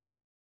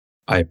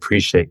I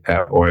appreciate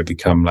that, or I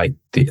become I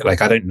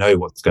don't know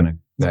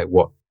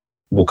what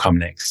will come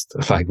next.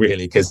 Like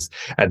really, because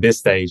at this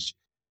stage,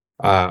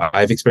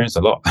 I've experienced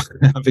a lot.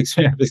 I've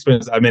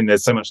experienced, I mean,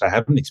 there's so much I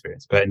haven't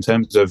experienced, but in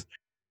terms of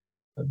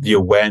the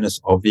awareness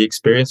of the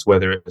experience,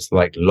 whether it's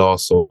like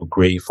loss or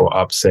grief or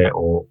upset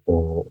or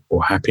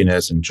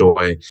happiness and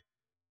joy,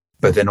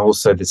 but then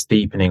also this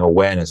deepening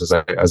awareness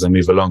as I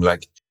move along.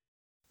 Like,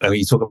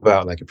 you talk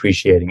about like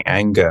appreciating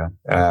anger.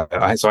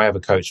 So I have a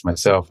coach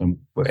myself,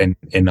 and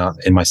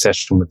in my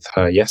session with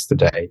her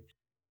yesterday,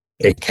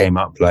 it came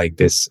up like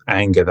this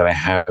anger that I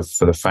have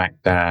for the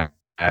fact that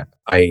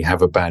I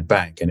have a bad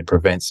back and it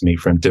prevents me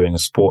from doing a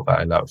sport that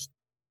I love,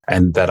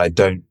 and that I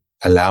don't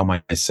allow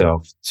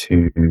myself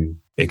to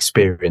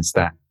experience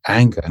that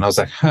anger. And I was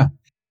like, huh.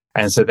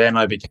 And so then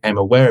I became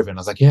aware of it, and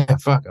I was like, yeah,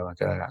 fuck,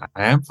 like I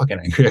am fucking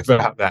angry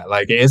about that.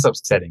 Like, it is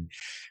upsetting.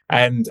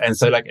 And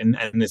so like, and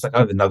it's like,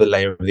 oh, another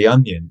layer of the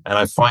onion. And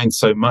I find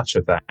so much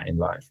of that in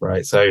life,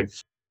 right? So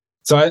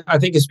I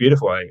think it's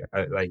beautiful.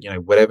 I like, you know,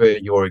 whatever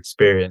your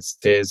experience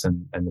is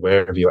and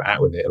wherever you're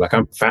at with it, like,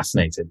 I'm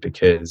fascinated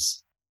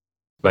because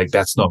like,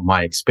 that's not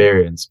my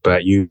experience,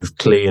 but you've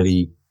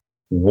clearly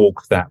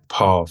walked that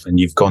path and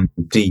you've gone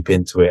deep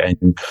into it.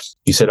 And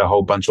you said a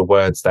whole bunch of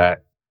words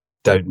that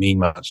don't mean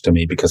much to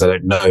me because I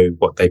don't know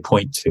what they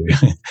point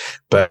to,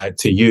 but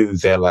to you,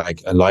 they're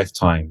like a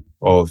lifetime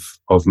of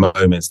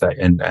moments that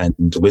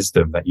and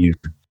wisdom that you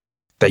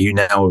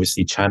now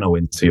obviously channel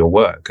into your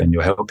work and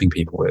you're helping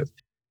people with.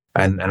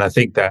 And I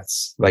think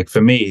that's like,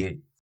 for me,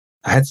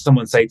 I had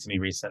someone say to me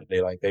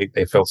recently, like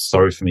they felt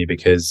sorry for me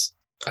because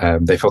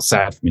they felt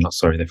sad for me, not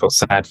sorry. They felt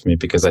sad for me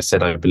because I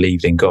said I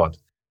believed in God,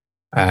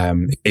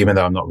 even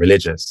though I'm not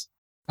religious.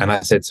 And I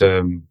said to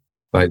him,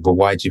 like, well,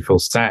 why do you feel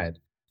sad?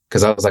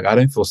 Because I was like, I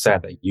don't feel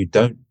sad that you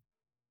don't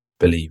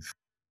believe.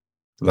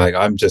 Like,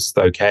 I'm just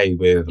okay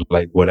with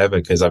like whatever,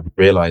 because I've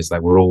realized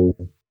like we're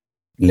all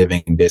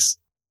living this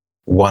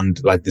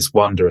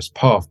wondrous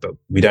path, but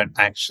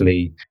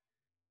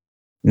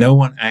no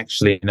one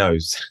actually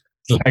knows.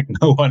 Like,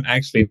 no one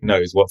actually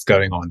knows what's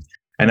going on.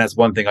 And that's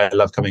one thing I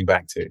love coming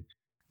back to.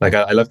 Like,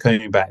 I love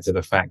coming back to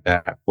the fact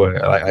that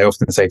like, I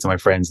often say to my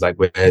friends, like,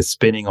 we're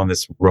spinning on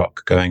this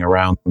rock going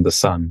around the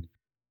sun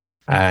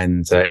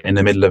and in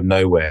the middle of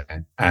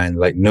nowhere. And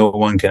like, no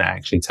one can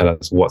actually tell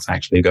us what's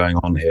actually going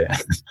on here.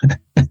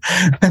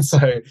 And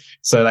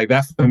so like,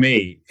 that for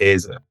me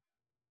is,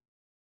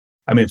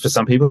 I mean, for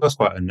some people that's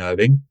quite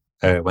unnerving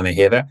when they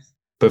hear that.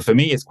 But for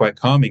me, it's quite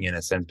calming in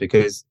a sense,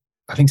 because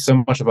I think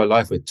so much of our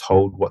life we're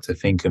told what to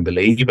think and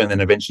believe, and then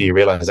eventually you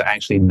realize that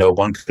actually no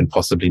one could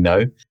possibly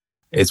know.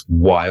 It's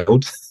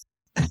wild.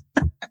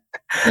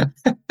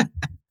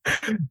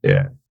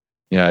 Yeah.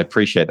 Yeah, I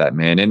appreciate that,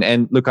 man.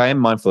 And look, I am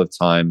mindful of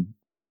time.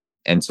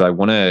 And so I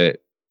want to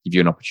give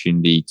you an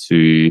opportunity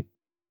to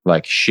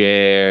like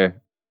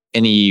share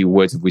any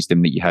words of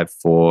wisdom that you have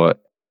for,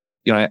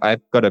 you know,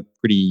 I've got a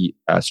pretty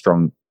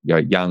strong, you know,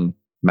 young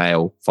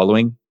male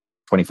following,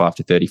 25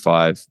 to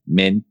 35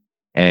 men.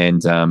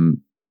 And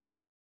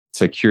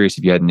so curious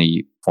if you had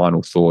any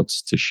final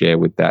thoughts to share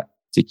with that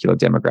particular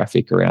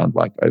demographic around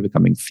like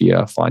overcoming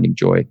fear, finding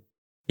joy.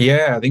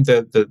 Yeah, I think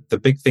the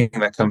big thing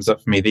that comes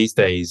up for me these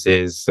days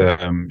is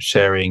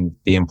sharing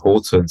the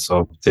importance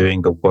of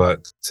doing the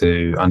work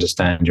to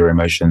understand your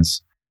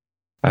emotions.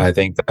 I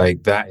think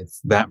like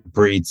that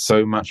breeds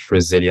so much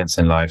resilience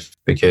in life,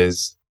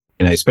 because,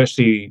 you know,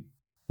 especially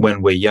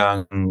when we're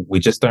young, we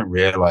just don't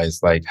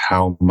realize like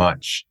how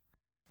much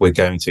we're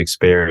going to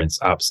experience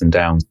ups and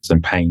downs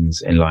and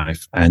pains in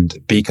life, and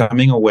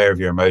becoming aware of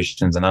your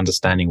emotions and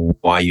understanding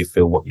why you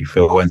feel what you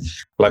feel. And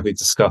like we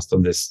discussed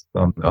on this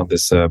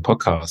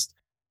podcast,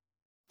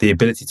 the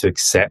ability to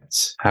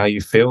accept how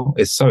you feel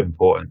is so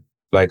important.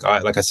 Like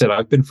I said,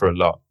 I've been through a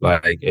lot,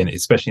 like, and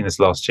especially in this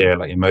last year,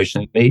 like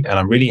emotionally, and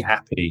I'm really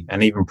happy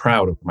and even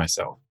proud of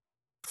myself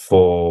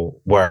for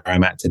where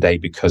I'm at today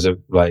because of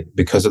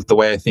the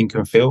way I think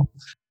and feel.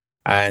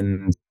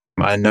 And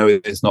I know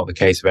it's not the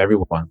case for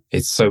everyone.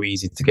 It's so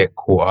easy to get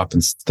caught up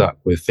and stuck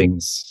with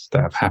things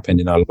that have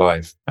happened in our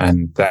life.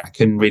 And that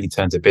can really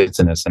turn to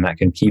bitterness, and that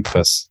can keep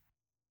us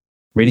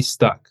really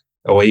stuck,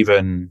 or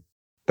even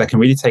that can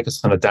really take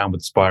us on a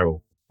downward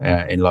spiral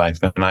in life.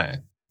 And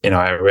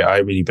I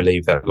really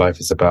believe that life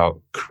is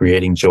about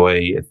creating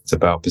joy. It's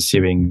about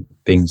pursuing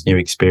things, new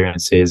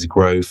experiences,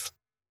 growth,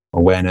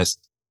 awareness.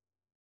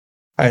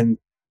 And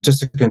just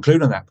to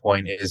conclude on that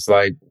point is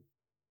like,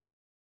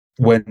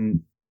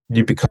 when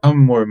you become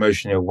more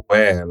emotionally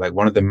aware, like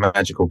one of the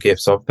magical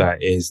gifts of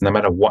that is no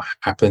matter what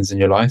happens in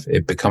your life,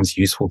 it becomes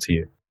useful to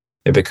you.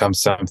 It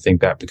becomes something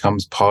that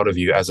becomes part of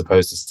you, as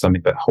opposed to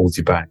something that holds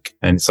you back,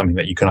 and it's something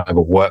that you can either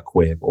work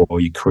with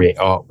or you create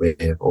art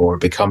with, or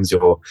it becomes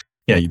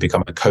you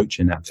become a coach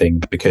in that thing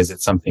because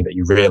it's something that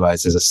you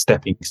realize is a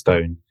stepping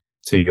stone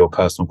to your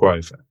personal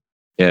growth.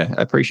 Yeah,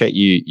 I appreciate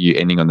you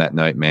ending on that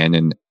note, man,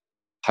 and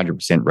 100%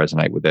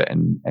 resonate with it,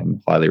 and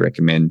highly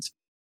recommend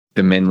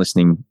the men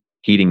listening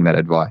heeding that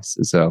advice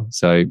as well.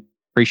 So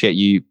appreciate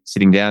you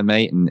sitting down,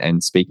 mate,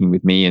 and speaking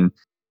with me and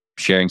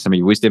sharing some of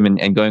your wisdom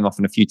and going off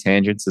on a few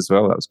tangents as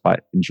well. That was quite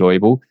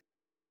enjoyable.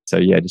 So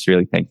yeah, just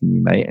really thanking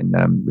you, mate, and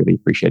really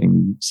appreciating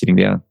you sitting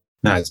down.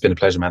 No, it's been a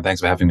pleasure, man. Thanks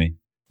for having me.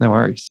 No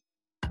worries.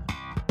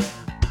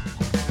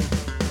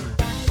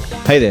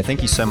 Hey there,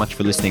 thank you so much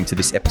for listening to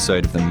this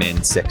episode of the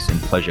Men, Sex and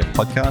Pleasure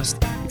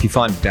podcast. If you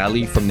find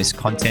value from this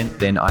content,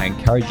 then I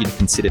encourage you to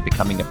consider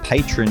becoming a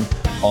patron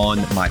on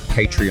my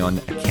Patreon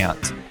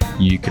account.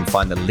 You can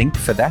find the link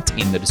for that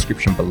in the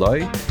description below.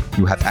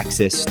 You'll have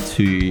access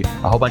to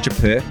a whole bunch of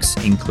perks,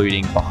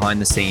 including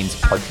behind the scenes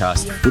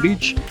podcast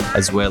footage,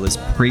 as well as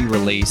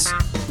pre-release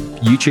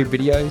YouTube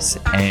videos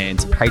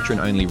and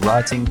patron-only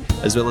writing,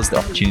 as well as the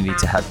opportunity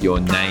to have your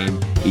name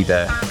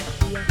either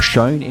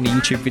shown in a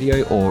YouTube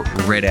video or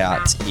read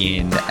out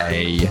in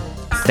a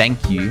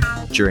thank you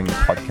during the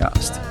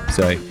podcast.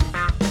 So,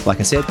 like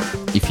I said,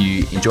 if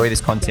you enjoy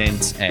this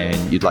content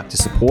and you'd like to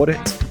support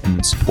it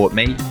and support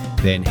me,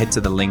 then head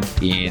to the link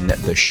in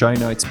the show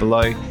notes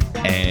below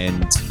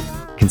and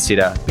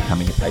consider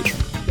becoming a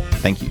patron.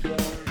 Thank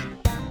you.